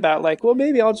thinking about like, well,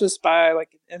 maybe I'll just buy like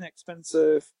an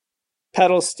inexpensive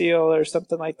pedal steel or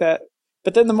something like that.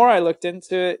 But then the more I looked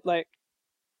into it, like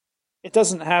it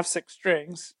doesn't have 6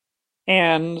 strings,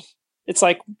 and it's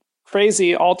like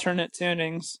crazy alternate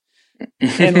tunings.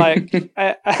 And like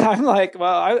I'm like,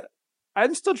 well,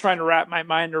 I'm still trying to wrap my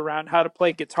mind around how to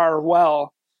play guitar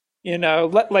well,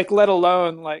 let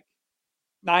alone like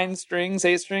 9 strings,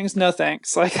 8 strings. No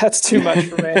thanks. Like that's too much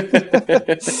for me.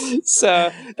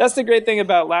 So that's the great thing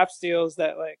about lap steel, is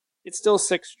that like it's still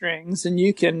 6 strings, and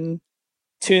you can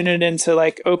tune it into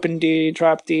like open D,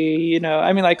 drop D,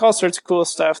 I mean, like all sorts of cool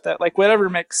stuff that like whatever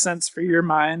makes sense for your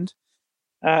mind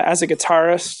as a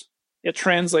guitarist, it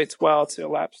translates well to a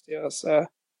lap steel. So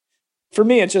for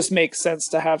me, it just makes sense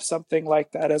to have something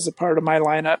like that as a part of my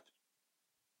lineup.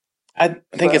 I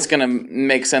think it's going to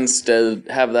make sense to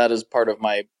have that as part of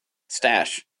my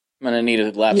stash. I'm going to need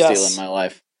a lap steel in my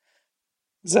life.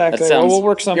 Exactly. We'll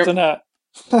work something up.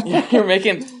 You're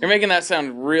making that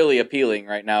sound really appealing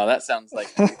right now. That sounds like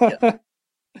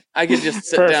I could just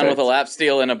sit down with a lap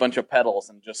steel and a bunch of pedals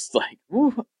and just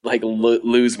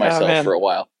lose myself for a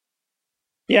while.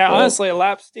 Yeah, honestly, a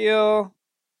lap steel,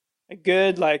 a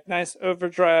good like nice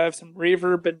overdrive, some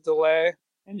reverb and delay,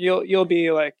 and you'll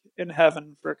be like in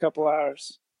heaven for a couple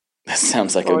hours. That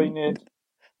sounds like you need.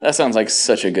 That sounds like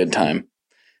such a good time.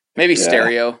 Maybe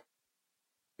stereo.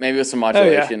 maybe with some Oh yeah,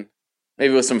 modulation,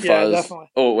 maybe with some yeah, fuzz.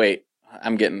 definitely. Oh wait,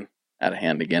 I'm getting out of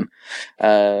hand again,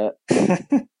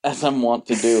 as I'm wont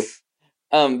to do.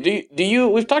 Do you?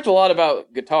 We've talked a lot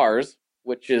about guitars,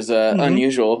 which is hmm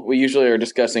unusual. We usually are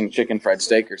discussing chicken fried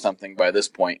steak or something by this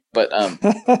point. But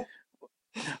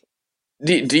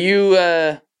do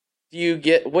you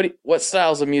get what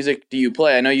styles of music do you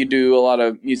play? I know you do a lot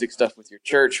of music stuff with your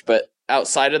church, but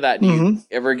outside of that, do you hmm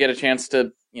ever get a chance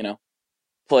to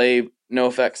play No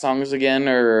Effect songs again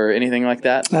or anything like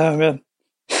that? Oh man.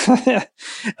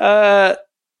 uh,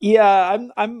 yeah,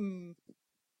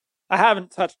 I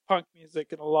haven't touched punk music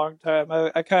in a long time.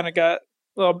 I kind of got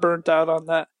a little burnt out on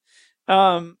that.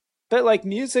 But like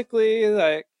musically,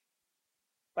 like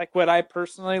what I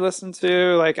personally listen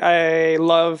to, like I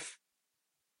love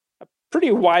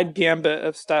pretty wide gambit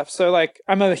of stuff. So like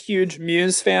I'm a huge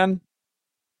Muse fan.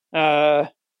 Uh,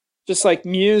 just like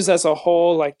Muse as a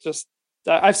whole, like just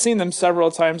I've seen them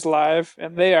several times live,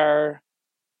 and they are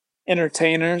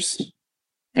entertainers,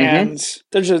 Mm-hmm. and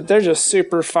they're just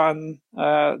super fun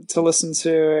to listen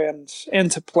to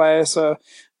and to play. So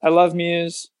I love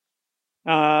Muse.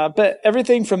 But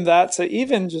everything from that to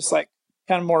even just like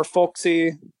kind of more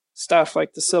folksy stuff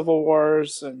like the Civil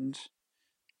Wars and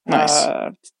Nice.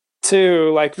 uh,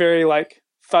 to like very like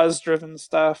fuzz driven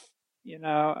stuff,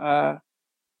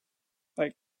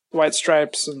 like White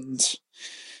Stripes and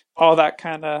all that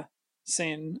kind of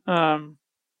scene.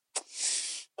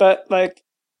 But like,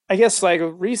 I guess like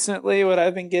recently, what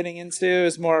I've been getting into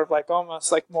is more of like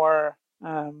almost like more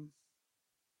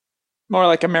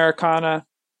like Americana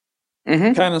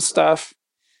Mm-hmm. kind of stuff.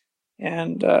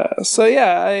 And so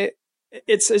yeah,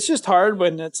 it's just hard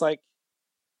when it's like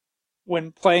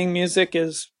when playing music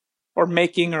is or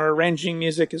making or arranging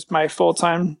music is my full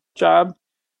time job.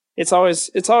 It's always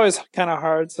kind of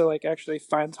hard to like actually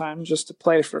find time just to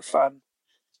play for fun.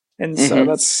 And so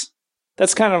Mm-hmm.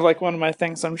 that's kind of like one of my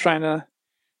things I'm trying to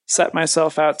set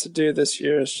myself out to do this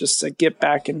year is just to get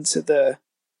back into the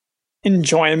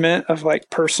enjoyment of like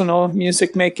personal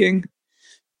music making.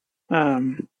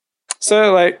 Um,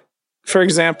 so like for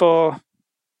example,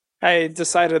 I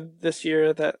decided this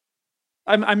year that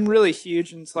I'm really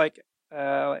huge into like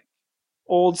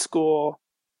old school.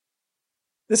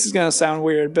 This is gonna sound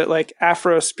weird, but like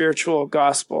Afro spiritual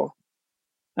gospel.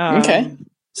 Okay.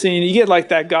 So you get like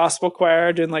that gospel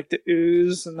choir doing like the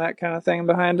ooze and that kind of thing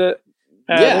behind it.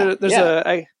 Yeah.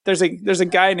 Yeah. There's a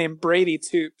guy named Brady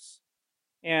Toops,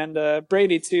 and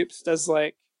Brady Toops does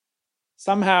like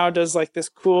this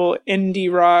cool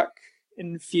indie rock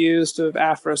infused of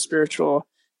Afro spiritual,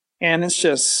 and it's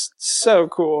just so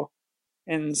cool.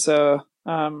 And so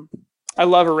I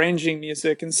love arranging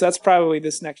music, and so that's probably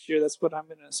this next year. That's what I'm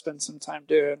going to spend some time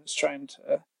doing is trying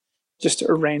to just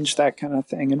arrange that kind of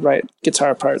thing and write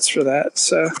guitar parts for that.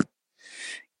 So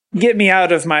get me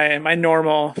out of my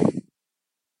normal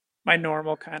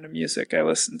kind of music I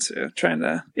listen to, trying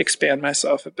to expand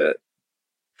myself a bit.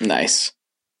 Nice.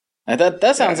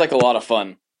 That sounds Yeah. like a lot of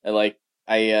fun. Like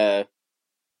I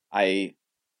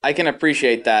I can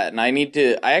appreciate that, and I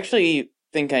actually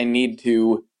think I need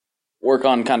to work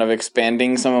on kind of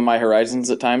expanding some of my horizons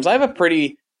at times. I have a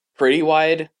pretty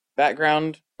wide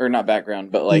background, or not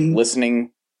background, but like Mhm.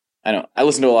 listening. I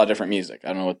listen to a lot of different music. I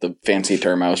don't know what the fancy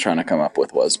term I was trying to come up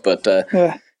with was, but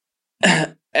Yeah.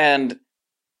 and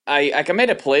I made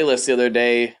a playlist the other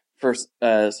day for some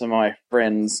of my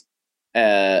friends,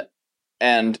 uh,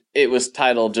 and it was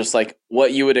titled just like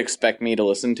what you would expect me to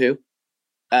listen to,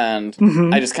 and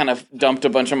I hmm just kind of dumped a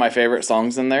bunch of my favorite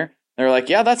songs in there. They were like,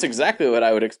 "Yeah, that's exactly what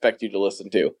I would expect you to listen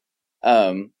to,"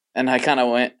 and I kind of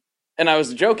went, and I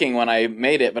was joking when I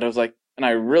made it, but I was like, and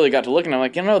I really got to looking. I'm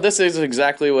like, this is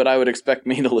exactly what I would expect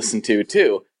me to listen to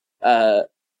too. Uh,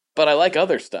 but I like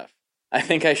other stuff. I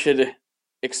think I should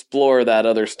explore that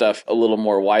other stuff a little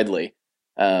more widely,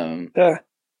 um, Yeah.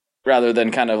 rather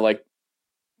than kind of like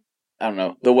I don't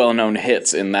know the well-known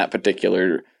hits in that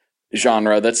particular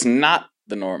genre. That's not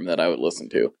the norm that I would listen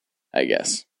to, I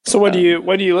guess. So Um,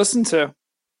 what do you listen to?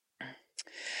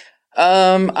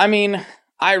 I mean,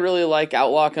 I really like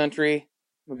outlaw country.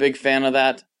 I'm a big fan of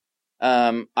that.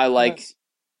 I Nice.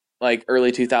 like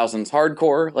early 2000s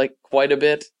hardcore like quite a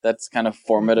bit. That's kind of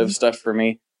formative hmm stuff for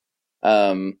me.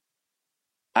 Um,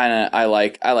 I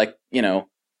like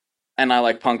and I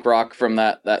like punk rock from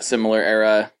that similar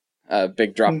era.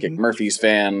 Big Dropkick hmm Murphys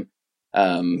fan.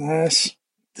 Um, Nice.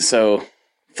 so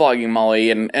Flogging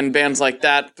Molly and bands like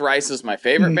that. Thrice is my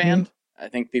favorite hmm band. I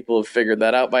think people have figured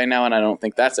that out by now, and I don't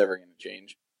think that's ever going to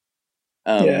change.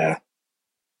 Um, Yeah.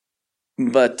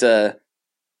 but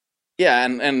yeah,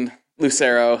 and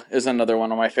Lucero is another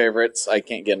one of my favorites. I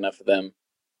can't get enough of them.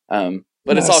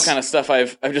 But Nice. it's all kind of stuff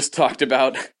I've just talked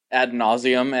about ad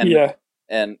nauseum,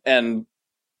 and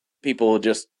people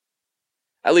just,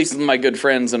 at least my good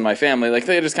friends and my family, like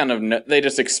they just kind of they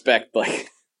just expect like,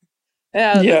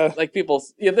 like people,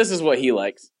 this is what he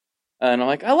likes, and I'm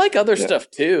like, I like other stuff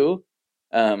too,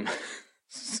 so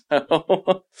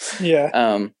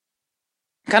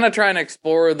kind of trying to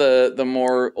explore the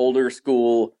more older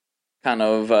school kind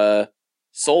of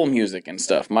soul music and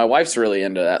stuff. My wife's really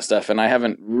into that stuff, and I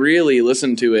haven't really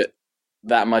listened to it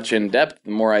that much in depth.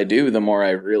 The more I do, the more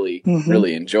I really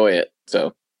enjoy it.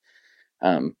 So,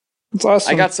 it's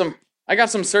awesome. I got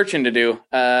some searching to do.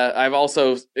 I've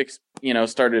also,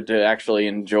 started to actually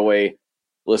enjoy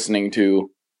listening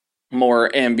to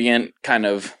more ambient kind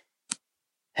of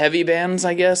heavy bands,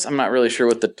 I guess. I'm not really sure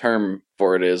what the term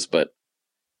for it is, but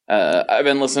I've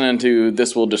been listening to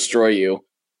This Will Destroy You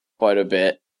quite a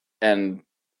bit, and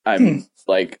I'm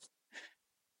like,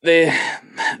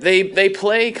 they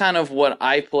play kind of what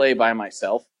I play by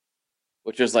myself,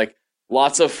 which is like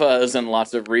lots of fuzz and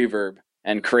lots of reverb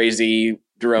and crazy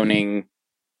droning.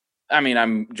 I mean,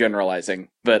 I'm generalizing,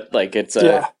 but like it's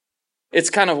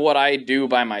kind of what I do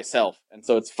by myself, and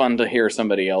so it's fun to hear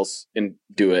somebody else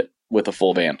do it with a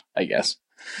full band, I guess.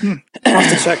 I'll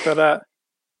have to check that out.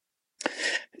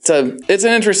 It's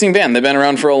an interesting band. They've been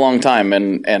around for a long time,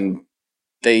 and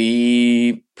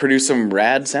they produce some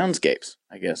rad soundscapes,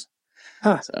 I guess.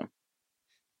 Huh. So,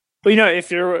 well,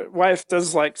 if your wife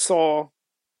does like soul,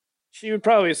 she would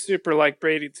probably super like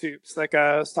Brady Tubes, that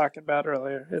guy I was talking about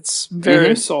earlier. It's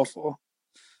very soulful.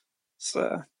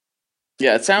 So,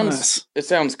 yeah, it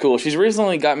sounds cool. She's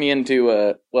recently got me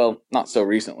into well, not so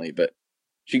recently, but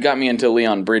she got me into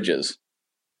Leon Bridges.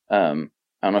 I don't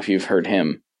know if you've heard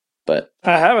him, but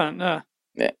I haven't. No.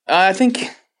 I think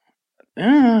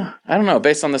I don't know.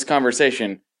 Based on this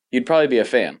conversation, you'd probably be a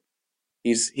fan.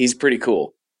 He's pretty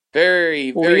cool.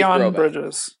 Very Leon throwback.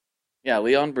 Bridges. Yeah,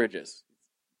 Leon Bridges.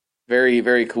 Very,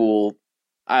 very cool.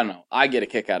 I don't know. I get a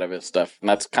kick out of his stuff, and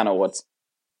that's kind of what's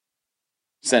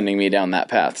sending me down that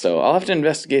path. So I'll have to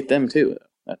investigate them too.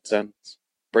 That sounds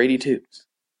Brady Tubes.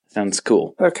 Sounds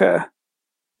cool. Okay.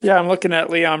 Yeah, I'm looking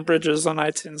at Leon Bridges on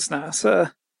iTunes now, so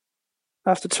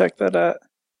I'll have to check that out.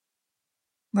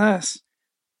 Nice.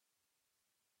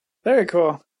 Very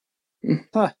cool.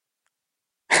 Huh.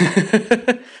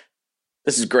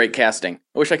 This is great casting.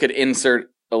 I wish I could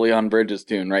insert a Leon Bridges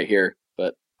tune right here,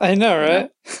 but I know,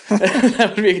 right?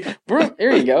 That would be.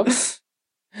 There you go.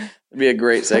 It'd be a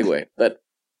great segue. But,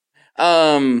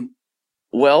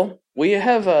 well, we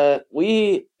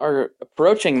are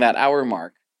approaching that hour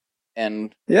mark,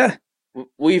 and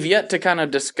we've yet to kind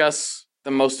of discuss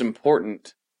the most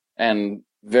important and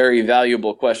very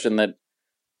valuable question that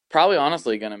probably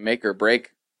honestly going to make or break,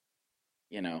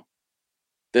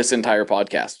 this entire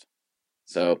podcast.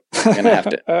 So I'm gonna have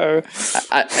to.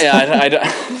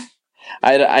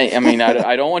 I mean,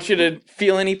 I don't want you to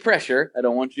feel any pressure. I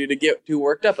don't want you to get too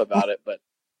worked up about it. But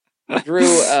Drew,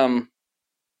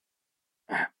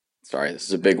 sorry, this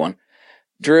is a big one.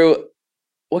 Drew,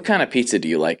 what kind of pizza do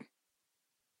you like?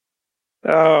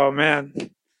 Oh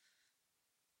man,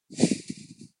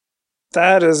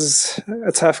 that is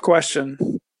a tough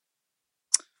question.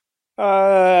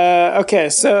 Okay,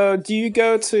 so do you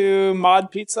go to Mod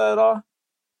Pizza at all?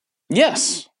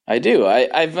 Yes, I do.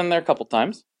 I've been there a couple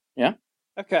times. Yeah.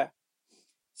 Okay.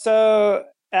 So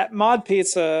at Mod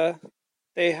Pizza,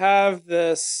 they have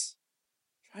this.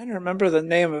 I'm trying to remember the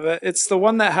name of it. It's the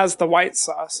one that has the white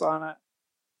sauce on it.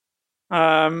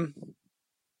 I'm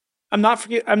not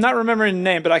remembering the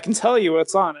name, but I can tell you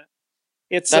what's on it.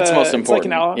 That's most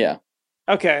important. Like yeah.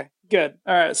 Okay. Good.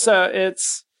 All right. So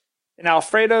it's an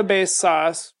Alfredo-based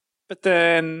sauce, but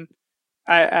then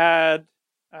I add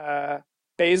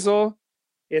basil.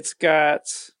 It's got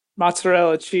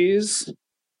mozzarella cheese.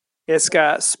 It's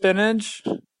got spinach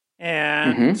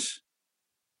and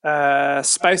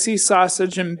spicy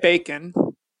sausage and bacon.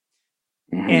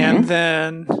 And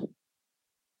then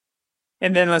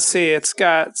let's see, it's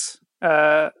got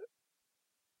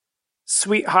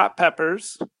sweet hot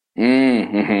peppers.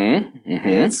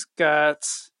 It's got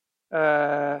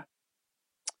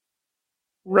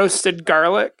roasted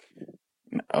garlic.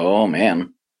 Oh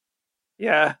man.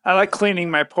 Yeah, I like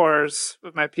cleaning my pores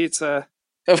with my pizza.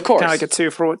 Of course. Kind of like a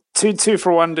two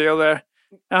for one deal there.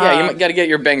 Yeah, you got to get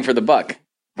your bang for the buck.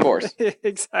 Of course.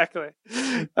 Exactly.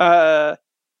 And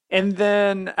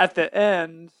then at the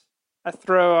end, I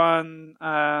throw on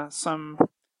some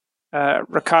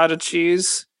ricotta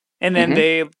cheese, and then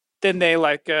they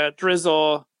like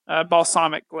drizzle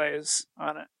balsamic glaze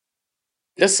on it.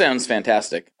 This sounds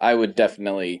fantastic. I would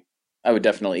definitely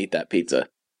eat that pizza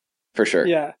for sure.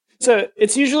 Yeah. So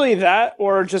it's usually that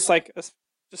or just like just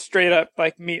straight up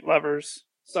like meat lovers.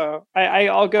 So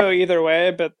I'll go either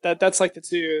way, but that's like the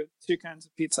two kinds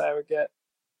of pizza I would get.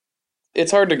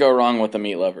 It's hard to go wrong with the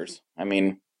meat lovers. I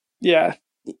mean, Yeah.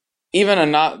 even a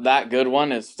not that good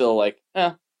one is still like,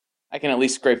 I can at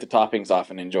least scrape the toppings off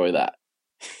and enjoy that.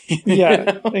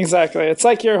 Yeah, exactly. It's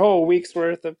like your whole week's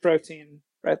worth of protein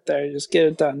right there. You just get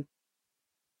it done.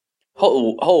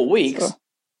 Whole weeks. So,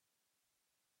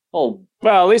 Whole.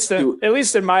 well, at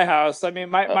least in my house. I mean,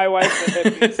 my wife's a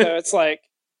hippie, so it's like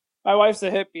my wife's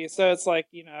a hippie, so it's like,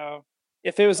 you know,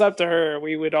 if it was up to her,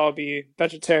 we would all be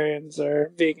vegetarians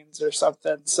or vegans or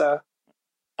something. So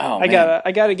Oh, I man.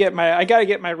 gotta get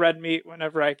my red meat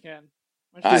whenever I can.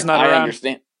 When she's not I around.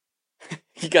 understand.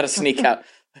 You gotta sneak out.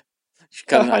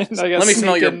 Let me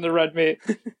smell your the red meat.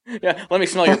 Yeah, let me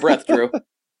smell your breath, Drew.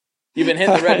 You've been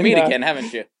hitting the red meat again,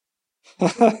 haven't you?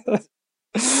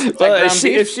 Well,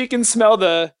 if she can smell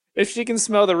the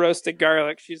roasted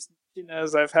garlic, she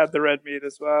knows I've had the red meat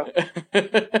as well.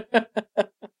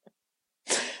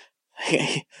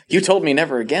 You told me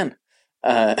never again.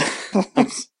 I'm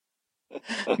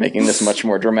making this much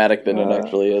more dramatic than it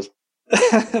actually is.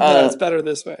 No, it's better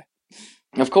this way.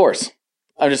 Of course.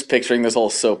 I'm just picturing this whole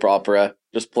soap opera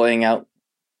just playing out.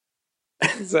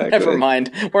 Exactly. Never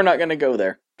mind. We're not going to go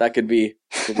there. That could be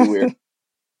weird.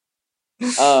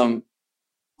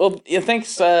 Well, yeah,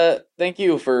 thanks. Thank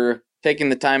you for taking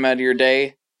the time out of your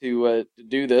day to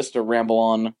do this, to ramble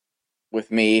on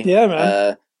with me. Yeah,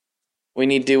 man. We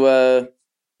need to,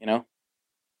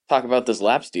 talk about this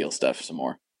lap steel stuff some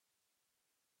more.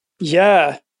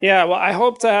 Yeah. Well, I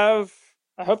hope to have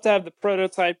the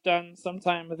prototype done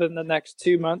sometime within the next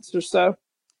 2 months or so.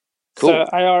 Cool. So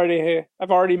I've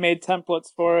already made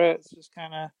templates for it. It's just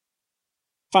kind of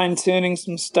fine tuning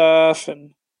some stuff,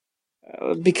 and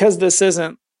because this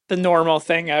isn't the normal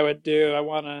thing I would do, I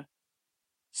want to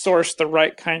source the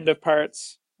right kind of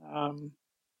parts.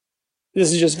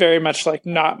 This is just very much like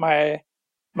not my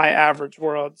average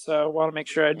world, so I want to make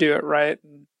sure I do it right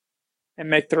and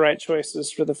make the right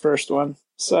choices for the first one.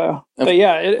 So, but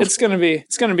yeah, it's gonna be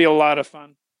a lot of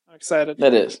fun. I'm excited.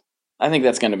 That is. I think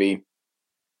that's gonna be.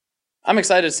 I'm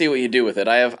excited to see what you do with it.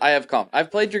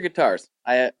 I've played your guitars.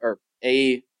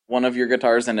 One of your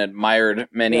guitars and admired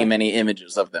many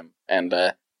images of them, and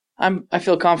I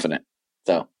feel confident.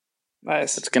 So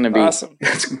nice. It's gonna be awesome.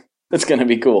 It's gonna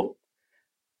be cool.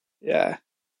 Yeah,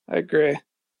 I agree.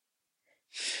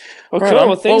 Well, Right cool. on.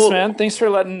 Well, thanks, man. Thanks for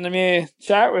letting me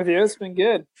chat with you. It's been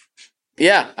good.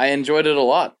 Yeah, I enjoyed it a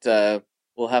lot.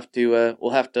 We'll have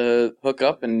to hook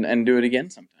up and do it again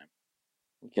sometime.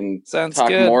 We can Sounds talk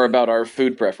good. more about our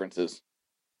food preferences.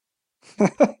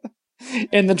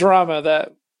 In the drama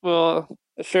that will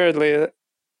assuredly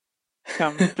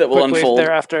come that will quickly unfold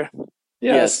thereafter.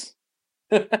 Yes.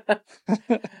 All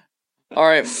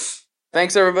right.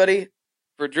 Thanks, everybody.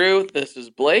 For Drew, this is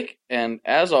Blake, and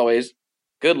as always,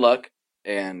 good luck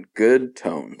and good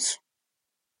tones.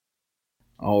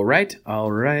 All right.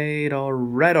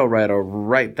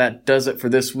 That does it for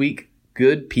this week.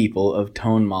 Good people of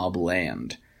Tone Mob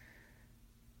Land.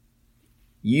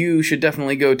 You should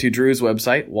definitely go to Drew's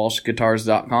website,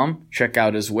 walshguitars.com. Check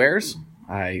out his wares.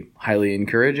 I highly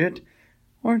encourage it.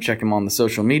 Or check him on the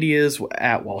social medias,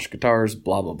 at Walsh Guitars,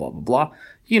 blah, blah, blah, blah, blah.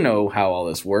 You know how all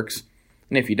this works.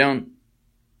 And if you don't,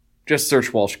 just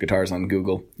search Walsh Guitars on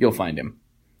Google. You'll find him.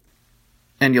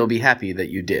 And you'll be happy that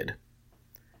you did.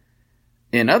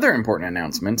 In other important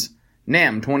announcements,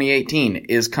 NAMM 2018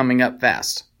 is coming up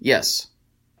fast. Yes,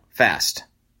 fast.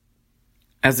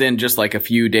 As in just like a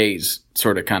few days,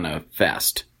 sort of kind of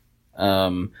fast.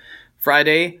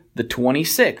 Friday, the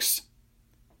 26th.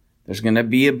 There's going to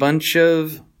be a bunch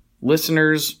of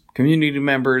listeners, community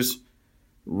members,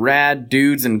 rad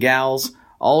dudes and gals,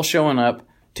 all showing up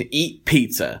to eat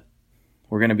pizza.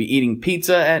 We're going to be eating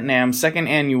pizza at NAMM's second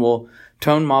annual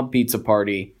Tone Mob Pizza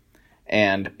Party.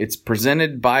 And it's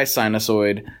presented by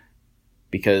Sinusoid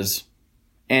because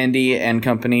Andy and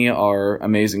company are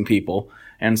amazing people.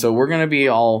 And so we're going to be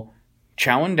all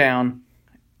chowing down.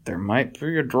 There might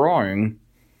be a drawing.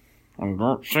 I'm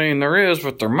not saying there is,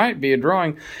 but there might be a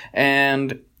drawing.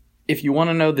 And if you want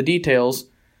to know the details,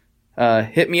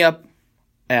 hit me up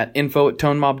at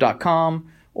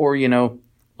info@tonemob.com or,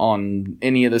 on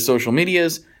any of the social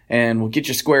medias, and we'll get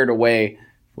you squared away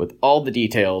with all the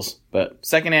details. But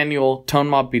second annual Tone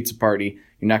Mob Pizza Party,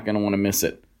 you're not going to want to miss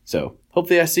it. So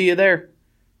hopefully I see you there.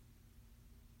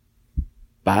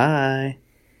 Bye.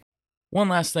 One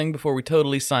last thing before we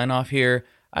totally sign off here.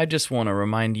 I just want to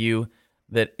remind you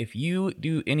that if you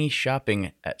do any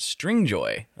shopping at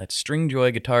Stringjoy, that's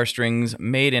Stringjoy guitar strings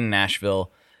made in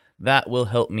Nashville, that will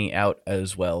help me out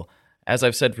as well. As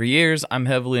I've said for years, I'm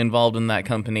heavily involved in that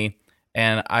company,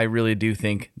 and I really do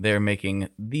think they're making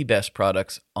the best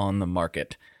products on the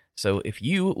market. So if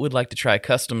you would like to try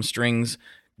custom strings,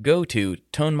 go to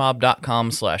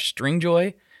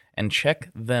tonemob.com/stringjoy and check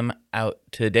them out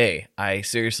today. I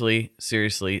seriously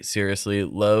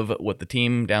love what the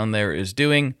team down there is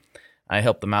doing. I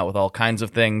help them out with all kinds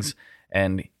of things,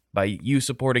 and by you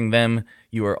supporting them,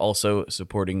 you are also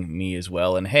supporting me as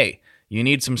well. And hey, you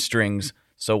need some strings,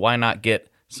 so why not get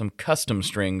some custom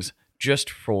strings just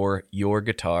for your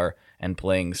guitar and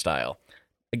playing style?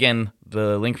 Again,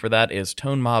 the link for that is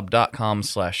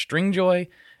tonemob.com/stringjoy,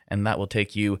 and that will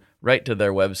take you right to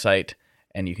their website,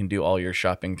 and you can do all your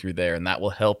shopping through there, and that will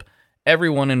help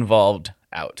everyone involved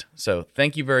out. So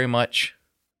thank you very much.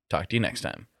 Talk to you next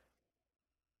time.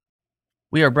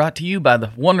 We are brought to you by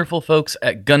the wonderful folks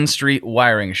at Gun Street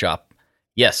Wiring Shop.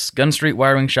 Yes, Gun Street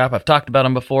Wiring Shop. I've talked about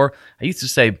them before. I used to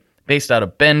say based out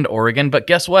of Bend, Oregon, but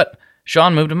guess what?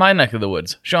 Sean moved to my neck of the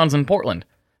woods. Sean's in Portland.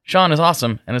 Sean is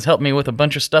awesome and has helped me with a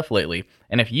bunch of stuff lately.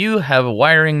 And if you have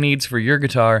wiring needs for your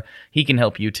guitar, he can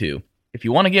help you too. If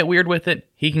you want to get weird with it,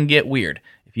 he can get weird.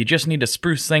 If you just need to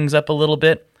spruce things up a little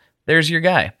bit, there's your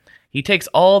guy. He takes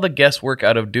all the guesswork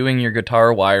out of doing your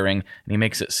guitar wiring, and he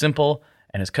makes it simple,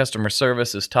 and his customer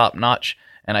service is top-notch,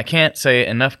 and I can't say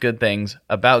enough good things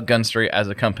about Gun Street as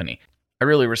a company. I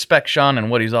really respect Sean and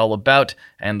what he's all about,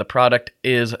 and the product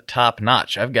is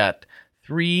top-notch. I've got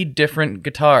 3 different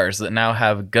guitars that now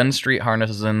have Gun Street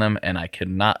harnesses in them, and I could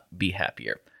not be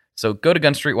happier. So go to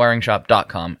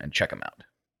gunstreetwiringshop.com and check them out.